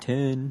alcohol at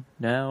 10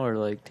 now, or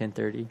like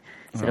 10:30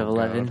 instead of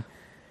 11. God.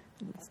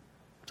 It's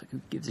like,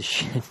 who gives a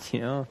shit, you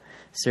know?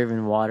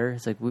 Serving water.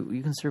 It's like,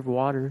 you can serve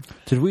water.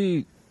 Did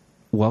we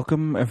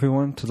welcome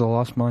everyone to the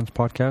Lost Minds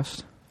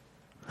podcast?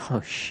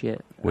 Oh,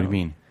 shit. What do you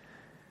mean?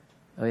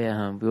 Oh,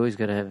 yeah, we always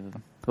got to have...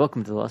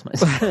 Welcome to the Lost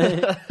Minds.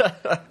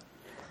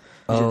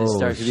 We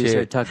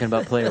started talking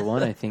about Player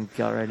One, I think,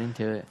 got right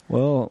into it.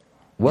 Well,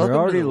 welcome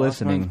we're already to the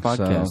Lost listening. Minds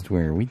podcast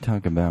where we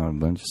talk about a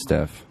bunch of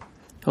stuff.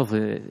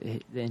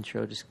 Hopefully the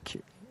intro just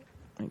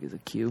is a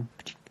cue.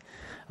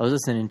 I was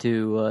listening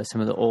to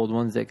some of the old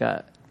ones that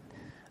got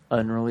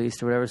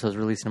unreleased or whatever, so I was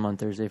releasing them on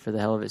Thursday for the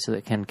hell of it, so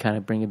that can kind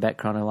of bring it back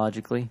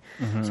chronologically.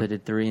 Mm-hmm. So I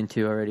did 3 and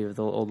 2 already of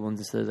the old ones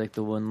instead of like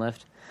the one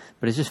left.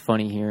 But it's just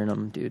funny hearing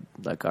them, dude,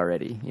 like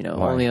already, you know.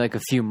 Why? Only like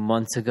a few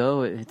months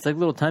ago. It's like a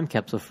little time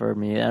capsule for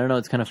me. I don't know,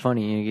 it's kind of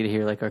funny. You get to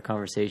hear like our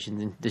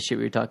conversations and the shit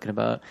we were talking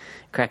about.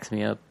 It cracks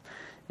me up,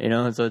 you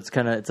know. So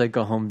it's like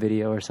a home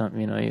video or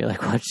something, you know. You're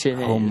like watching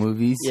home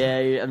movies.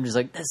 Yeah, I'm just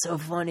like, that's so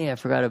funny. I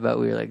forgot about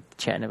we were like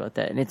chatting about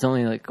that, and it's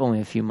only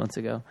a few months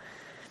ago.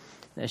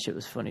 That shit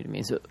was funny to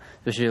me. So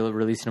especially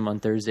releasing them on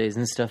Thursdays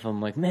and stuff, I'm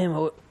like,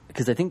 man,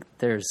 because I think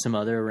there's some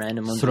other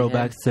random ones.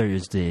 Throwback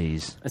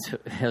Thursdays. That's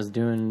what I was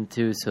doing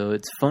too. So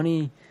it's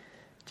funny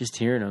just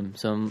hearing them.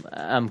 So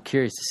I'm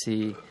curious to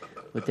see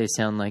what they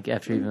sound like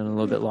after even a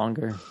little bit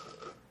longer.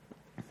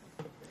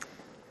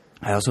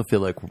 I also feel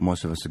like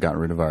most of us have gotten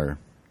rid of our...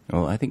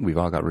 Well, I think we've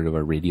all got rid of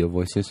our radio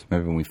voices.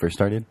 Remember when we first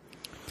started?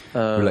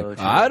 We're like,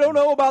 I don't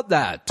know about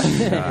that.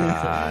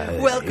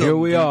 Welcome. Here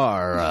we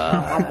are.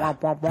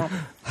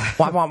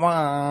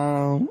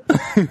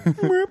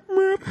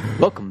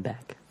 Welcome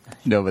back.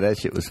 No, but that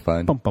shit was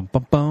fun.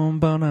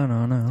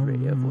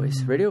 Radio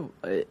voice. Radio...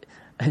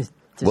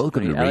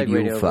 Welcome to I like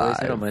Radio 5. Voice.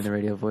 I don't mind the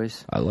radio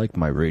voice. I like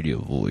my radio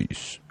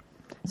voice.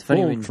 It's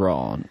funny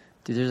Voltron.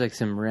 Dude, there's like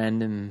some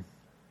random...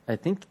 I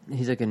think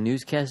he's like a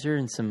newscaster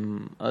in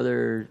some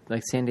other,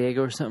 like San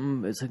Diego or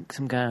something. It's like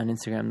some guy on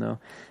Instagram, though,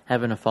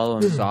 having a follow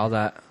him. Saw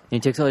that. And he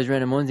takes all these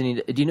random ones,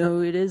 and do you know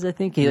who it is, I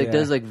think? He like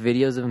does like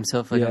videos of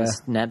himself like on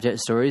Snapchat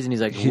stories, and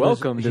he's like,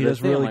 welcome to the thing. He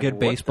does really like, good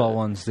baseball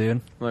ones, dude.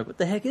 I'm like, what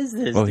the heck is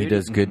this, Oh, dude? he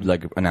does good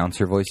like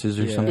announcer voices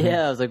or something?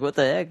 Yeah, I was like, what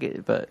the heck?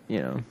 But,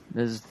 you know,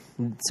 there's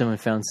someone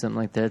found something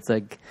like that. It's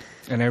like...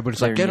 And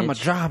everybody's like, get him a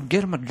job,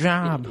 get him a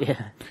job.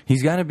 Yeah.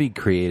 He's got to be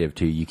creative,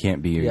 too. You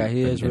can't be... Yeah,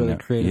 he is really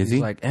creative. Is he?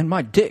 He's like, and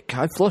my dick,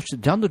 I flushed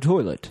it down the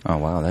toilet. Oh,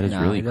 wow, that is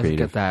really he doesn't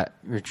creative. Get that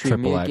Retrieve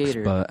me a Triple X,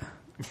 gator. but...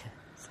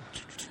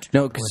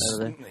 No,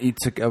 because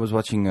I was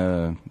watching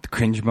the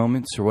cringe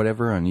moments or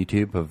whatever on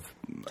YouTube of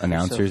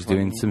announcers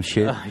doing some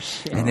shit. Oh,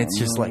 shit. And it's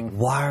just like,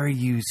 why are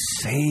you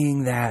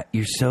saying that?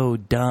 You're so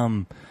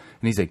dumb.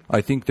 And he's like,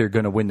 I think they're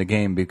going to win the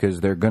game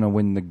because they're going to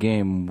win the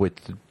game with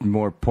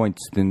more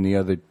points than the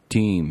other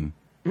team.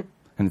 And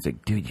it's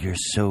like, dude, you're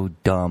so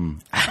dumb.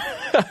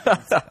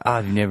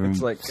 I've never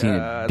seen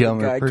a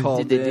dumber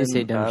person. They do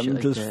say dumb shit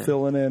like just that.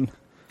 filling in.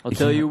 I'll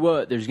tell you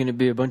what, there's going to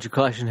be a bunch of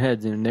clashing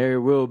heads, and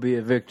there will be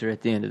a victor at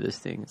the end of this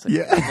thing. It's like,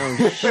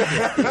 no shit,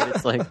 dude.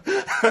 It's like...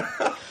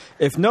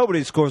 If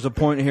nobody scores a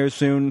point here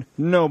soon,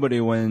 nobody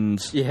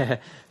wins. Yeah,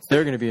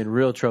 they're going to be in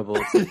real trouble.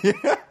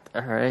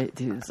 All right,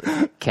 dude. It's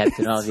like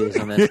Captain Obvious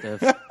on that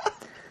stuff.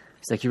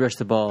 It's like, you rush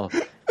the ball,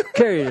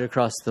 carry it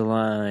across the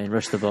line,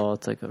 rush the ball.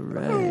 It's like, all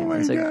right. Oh my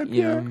it's like, God,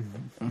 you know...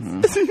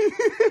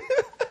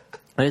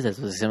 What is that?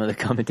 Was some of the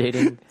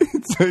commentating?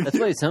 That's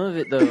why some of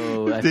it,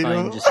 though, I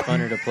find just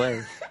funner to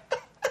play.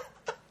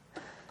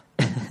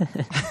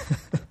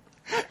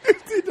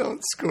 If they don't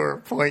score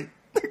a point,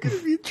 they're going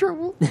to be in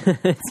trouble.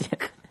 It's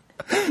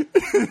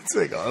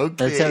like, okay.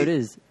 That's how it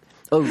is.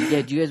 Oh,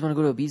 yeah, do you guys want to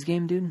go to a Bees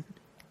game, dude?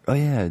 Oh,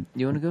 yeah.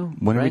 You want to go?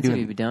 When are we Ryan's doing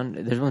gonna be down.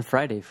 There's one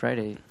Friday.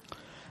 After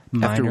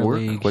Minor work?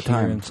 league What here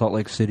time? in Salt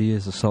Lake City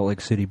is the Salt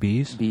Lake City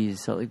Bees.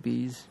 Bees, Salt Lake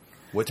Bees.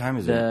 What time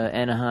is The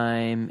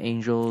Anaheim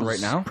Angels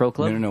Right now? Pro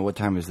Club. No. What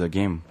time is the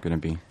game going to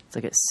be? It's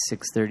like at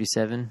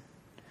 6:37.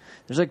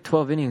 There's like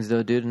 12 innings,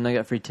 though, dude, and I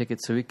got free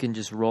tickets, so we can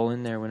just roll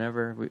in there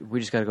whenever. We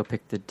just got to go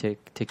pick the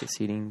ticket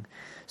seating.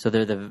 So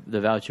they're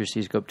the voucher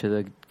seats go up to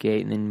the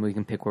gate, and then we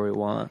can pick where we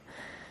want.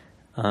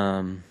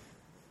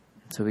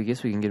 So we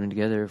guess we can get them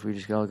together if we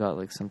just all got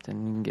like something.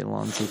 You can get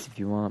lawn seats if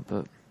you want,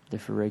 but they're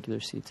for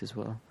regular seats as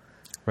well.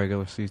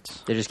 Regular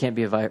seats. There just can't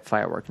be a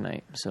firework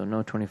night, so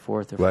no 24th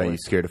or 4th. Why, are you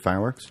scared of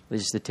fireworks?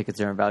 It's just the tickets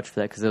aren't vouched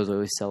for that because those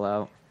always sell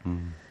out.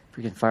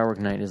 Freaking firework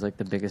night is like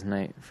the biggest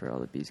night for all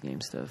the Bees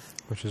game stuff.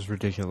 Which is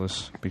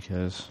ridiculous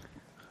because...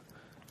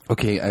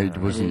 Okay, I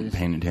wasn't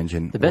paying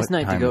attention. The best What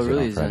night to time go is it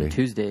really on is Friday? on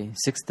Tuesday,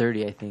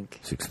 6:30, I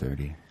think.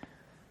 6:30.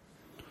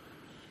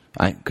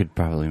 I could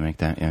probably make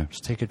that, yeah.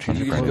 Just take a You trip.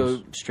 can Fridays.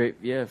 go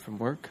straight, from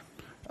work.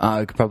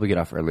 I could probably get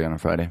off early on a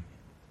Friday.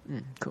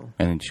 Cool.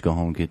 And then just go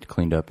home, get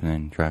cleaned up, and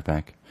then drive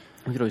back.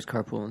 We could always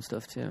carpool and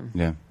stuff too,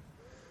 Yeah.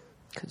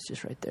 because it's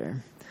just right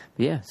there.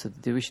 But yeah, so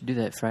we should do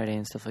that Friday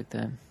and stuff like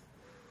that.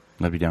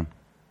 I'd be down.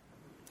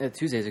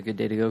 Tuesday's a good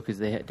day to go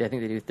because I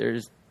think they do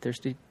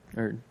Thursday,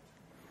 or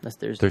that's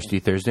Thursday. Thirsty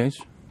Thursdays?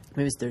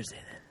 Maybe it's Thursday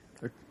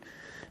then.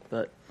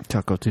 But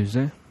Taco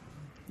Tuesday.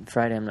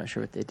 Friday, I'm not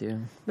sure what they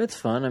do. But it's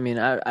fun. I mean,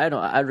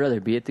 I'd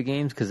rather be at the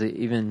games because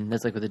even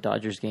that's like with the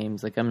Dodgers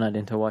games. Like I'm not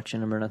into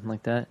watching them or nothing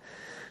like that.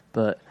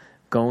 But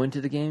going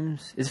to the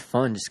games is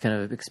fun. Just kind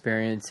of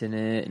experiencing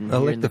it and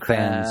hearing the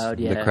crowd. fans.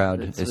 Yeah, the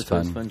crowd it's is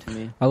always fun. fun to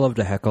me. I love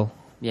to heckle.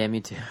 Yeah, me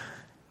too.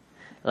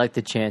 I like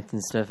the chants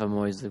and stuff. I'm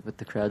always like with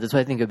the crowd. That's why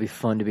I think it'd be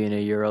fun to be in a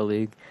Euro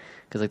League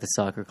because like the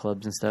soccer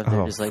clubs and stuff.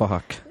 They're just like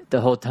fuck.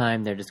 The whole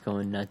time they're just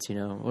going nuts. You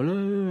know.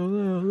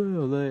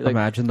 Like,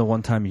 Imagine the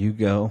one time you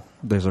go,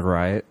 there's a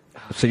riot.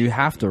 So you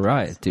have to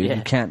riot, dude. Yeah.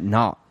 You can't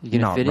not. you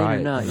gonna not fit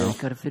riot, in or not? you know? You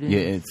gotta fit in. Yeah,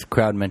 it's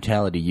crowd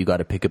mentality. You got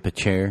to pick up a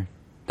chair.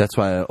 That's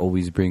why I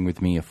always bring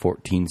with me a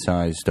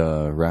 14-sized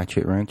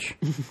ratchet wrench.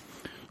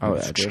 Oh,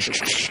 yeah, dude.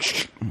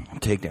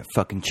 Take that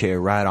fucking chair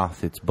right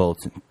off its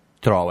bolts and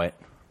throw it.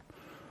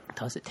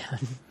 Toss it down.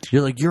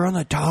 You're like, you're on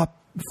the top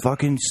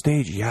fucking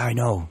stage. Yeah, I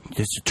know.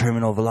 This is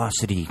terminal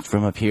velocity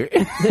from up here.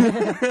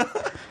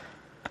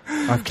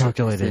 I've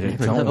calculated it.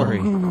 Don't worry.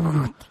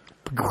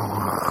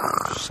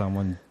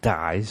 Someone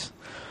dies.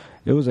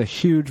 It was a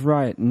huge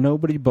riot.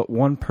 Nobody but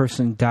one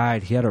person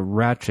died. He had a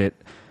ratchet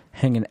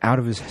hanging out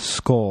of his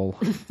skull.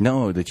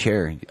 No, the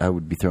chair. I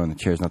would be throwing the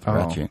chairs, not the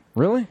ratchet.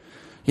 Really?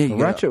 Yeah, The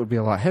ratchet would be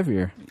a lot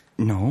heavier.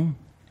 No.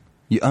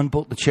 You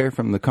unbolt the chair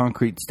from the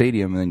concrete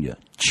stadium and then you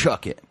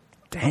chuck it.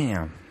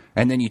 Damn.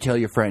 And then you tell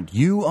your friend,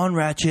 you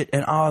unratchet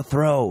and I'll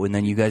throw. And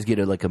then you guys get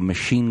a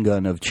machine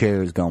gun of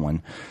chairs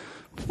going.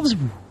 People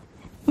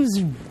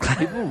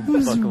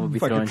fucking will be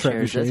Fucking throwing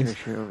chairs. That's trebuchets.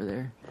 for sure over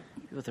there.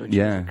 People throw chairs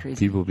Yeah, like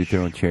crazy. people will be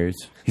throwing chairs.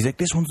 He's like,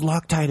 this one's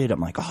Loctited. I'm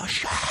like, oh,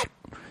 shit.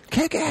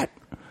 Kick it.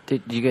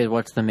 Did you guys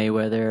watch the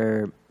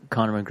Mayweather,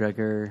 Conor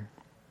McGregor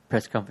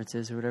press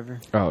conferences or whatever?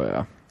 Oh,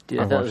 yeah. Dude,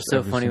 I thought it was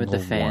so funny with the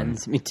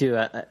fans. Me too.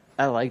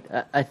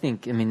 I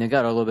think, I mean, they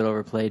got a little bit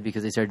overplayed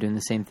because they started doing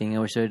the same thing. I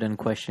wish they had done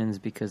questions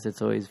because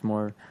it's always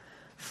more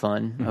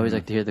fun. I always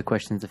like to hear the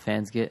questions the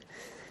fans get.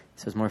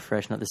 So it's more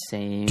fresh, not the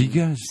same. Do you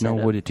guys know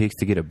setup. what it takes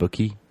to get a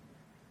bookie?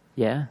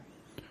 Yeah.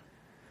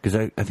 Because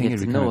I think You it'd have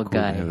be to know kind a of cool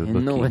guy to have a and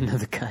bookie. know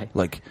another guy.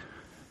 Like,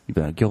 you'd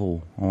be like,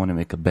 yo, I want to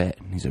make a bet.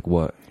 And he's like,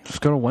 what?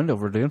 Just go to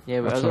Wendover, dude.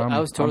 Yeah, That's I what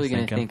was totally I'm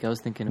going to thinking. think. I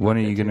was thinking about When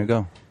are that you going to too.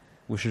 go?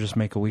 We should just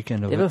make a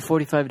weekend of They it. have a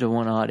 45 to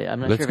 1 audit. I'm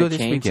not Let's sure go if it this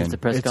changed since weekend. the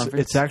press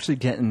conference. It's actually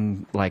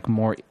getting like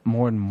more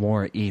and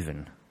more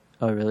even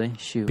Oh, really?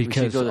 Shoot. we should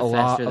because go a the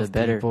lot faster, the of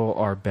better. people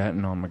are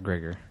betting on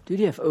McGregor. Dude,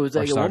 yeah, it was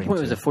like at one starting point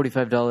it was a to.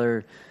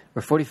 $45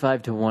 or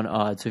 45 to 1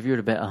 odd. So if you were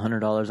to bet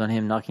 $100 on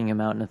him knocking him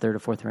out in the third or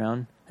fourth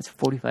round, that's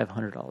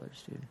 $4,500,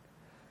 dude.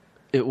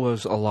 It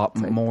was a lot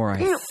like, more, I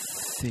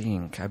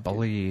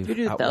believe. If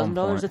you do at one $1,000,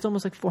 point. that's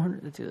almost like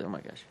 $400. Oh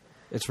my gosh.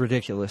 It's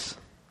ridiculous.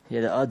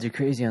 Yeah, the odds are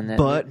crazy on that.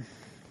 But, dude.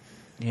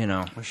 you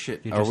know. Oh,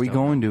 shit. you Are just we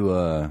don't going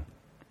to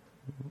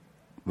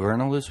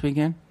Vernal this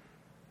weekend?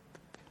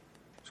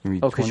 It's gonna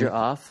be Oh, because 20 you're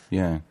off?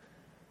 Yeah.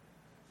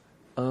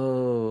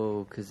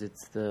 Oh, because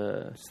it's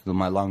the... So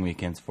my long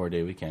weekend's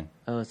 4-day weekend.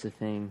 Oh, it's the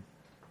thing.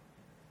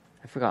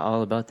 I forgot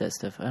all about that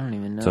stuff. I don't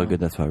even know. It's all good.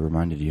 That's why I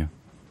reminded you.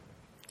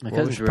 My Well, we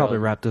cousins should were probably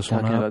all wrap this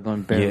one talking up. about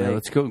going bare Yeah, leg.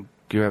 let's go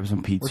grab some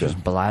We're pizza.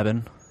 just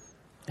blabbing.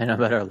 I know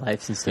about our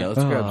lives and stuff.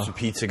 grab some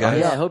pizza, guys.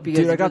 Yeah, I hope you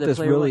guys Dude, I got enjoy the this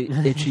player really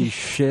one. itchy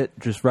shit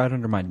just right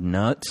under my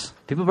nuts.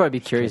 People probably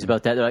be curious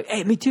about that. They're like,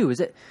 "Hey, me too. Is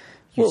it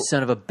you,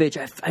 son of a bitch?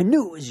 I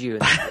knew it was you."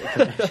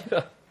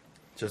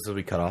 Just as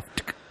we cut off.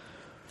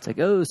 It's like,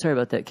 "Oh, sorry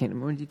about that. Can't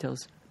more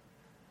details."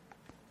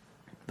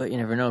 But you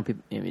never know.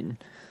 People, I mean,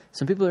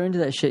 some people are into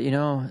that shit. You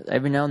know,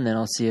 every now and then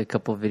I'll see a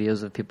couple of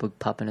videos of people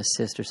popping a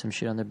cyst or some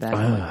shit on their back.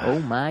 I'm like, "Oh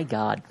my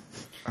god!"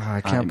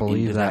 I can't I'm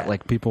believe into that. that.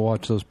 Like, people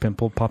watch those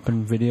pimple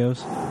popping videos.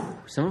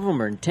 Some of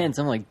them are intense.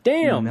 I'm like,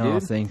 "Damn, No,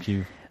 dude." thank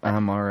you.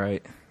 I'm all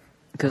right.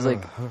 Because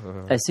like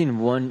I seen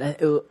one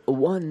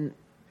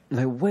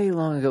like way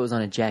long ago. It was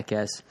on a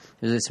Jackass. It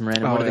was like some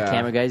random Oh, one of the yeah.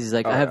 camera guys. He's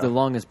like, Oh, I have the yeah.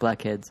 longest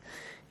blackheads,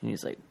 and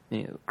he's like,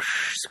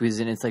 squeezes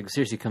in. It's like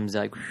seriously comes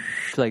out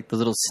like the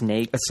little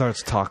snake. It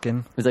starts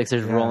talking. It's like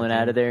starts rolling out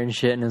dude. of there and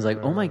shit. And I was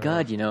like, oh my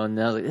god, you know. And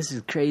I was like, this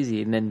is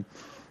crazy. And then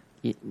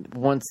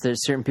once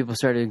there's certain people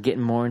started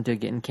getting more into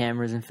getting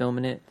cameras and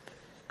filming it.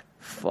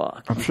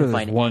 Fuck, I'm you sure can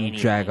there's find one anything,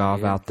 jag-off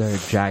dude. out there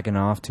jagging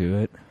off to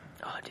it.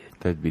 Oh, dude,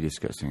 That'd be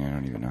disgusting. I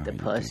don't even know. the how you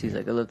pus. do He's that.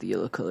 like, I love the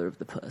yellow color of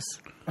the pus.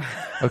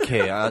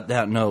 Okay,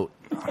 that note.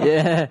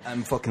 Yeah.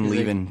 I'm fucking He's like-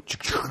 leaving.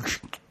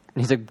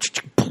 He's like,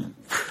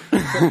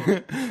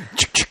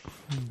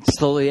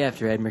 slowly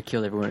after Edmer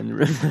killed everyone in the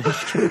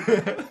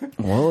room.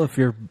 Well, if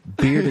your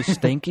beard is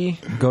stinky,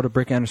 go to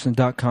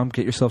brickanderson.com,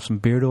 get yourself some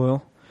beard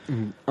oil.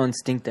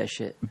 Unstink that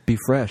shit. Be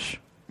fresh.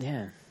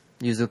 Yeah.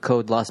 Use the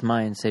code Lost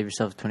Mind, save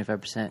yourself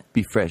 25%.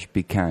 Be fresh,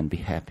 be kind, be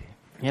happy.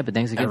 Yeah, but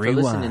thanks again for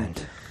listening.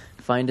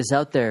 Find us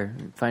out there.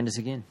 Find us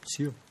again.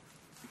 See you.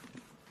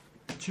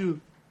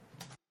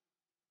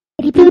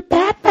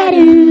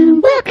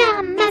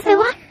 Welcome,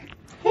 everyone.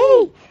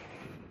 Hey,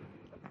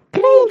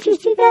 could I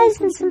interest you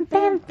guys in some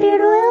Bam's beard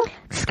oil?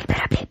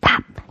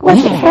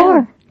 What's it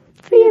for?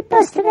 For your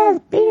busted ass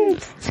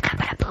beards.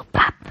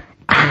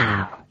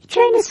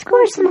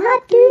 for some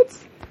hot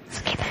dudes?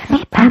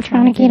 I'm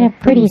trying to get a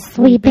pretty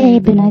sweet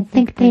babe, and I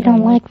think they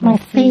don't like my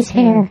face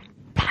hair.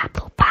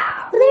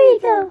 Well, there you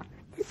go.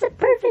 It's a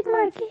perfect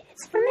market.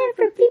 It's for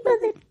people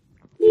that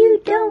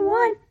you don't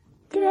want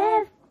to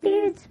have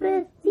beards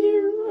with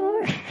you,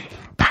 or...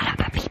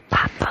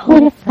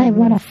 What if I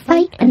want to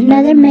fight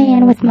another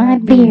man with my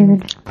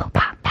beard?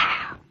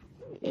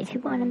 If you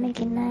want to make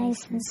it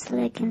nice and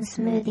slick and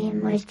smoothie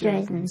and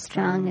moisturized and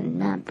strong and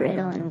not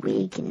brittle and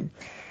weak and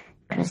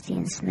crusty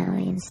and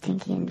smelly and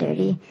stinky and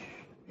dirty,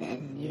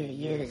 then you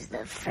use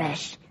the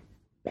fresh,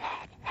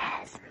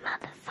 badass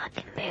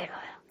motherfucking beard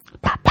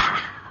oil.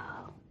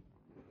 Pow!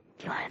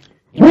 Do you want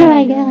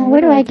it?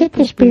 Where do I get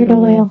this beard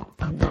oil?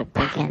 Go to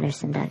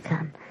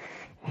BrickAnderson.com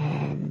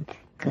and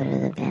go to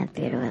the Vamp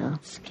Beard Oil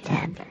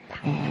tab,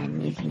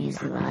 and you can use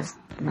the Lost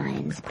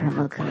Minds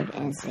promo code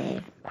and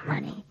save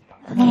money.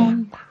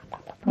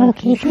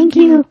 Okay, thank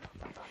you.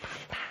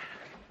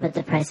 But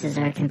the prices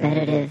are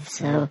competitive,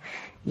 so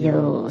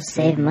you'll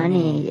save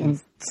money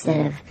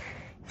instead of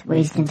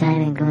wasting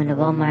time and going to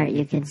Walmart.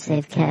 You can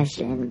save cash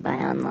and buy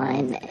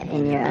online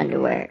in your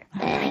underwear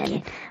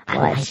and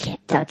watch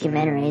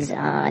documentaries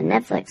on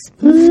Netflix.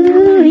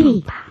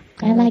 Ooh,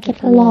 I like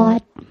it a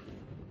lot.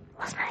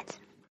 Lost Minds.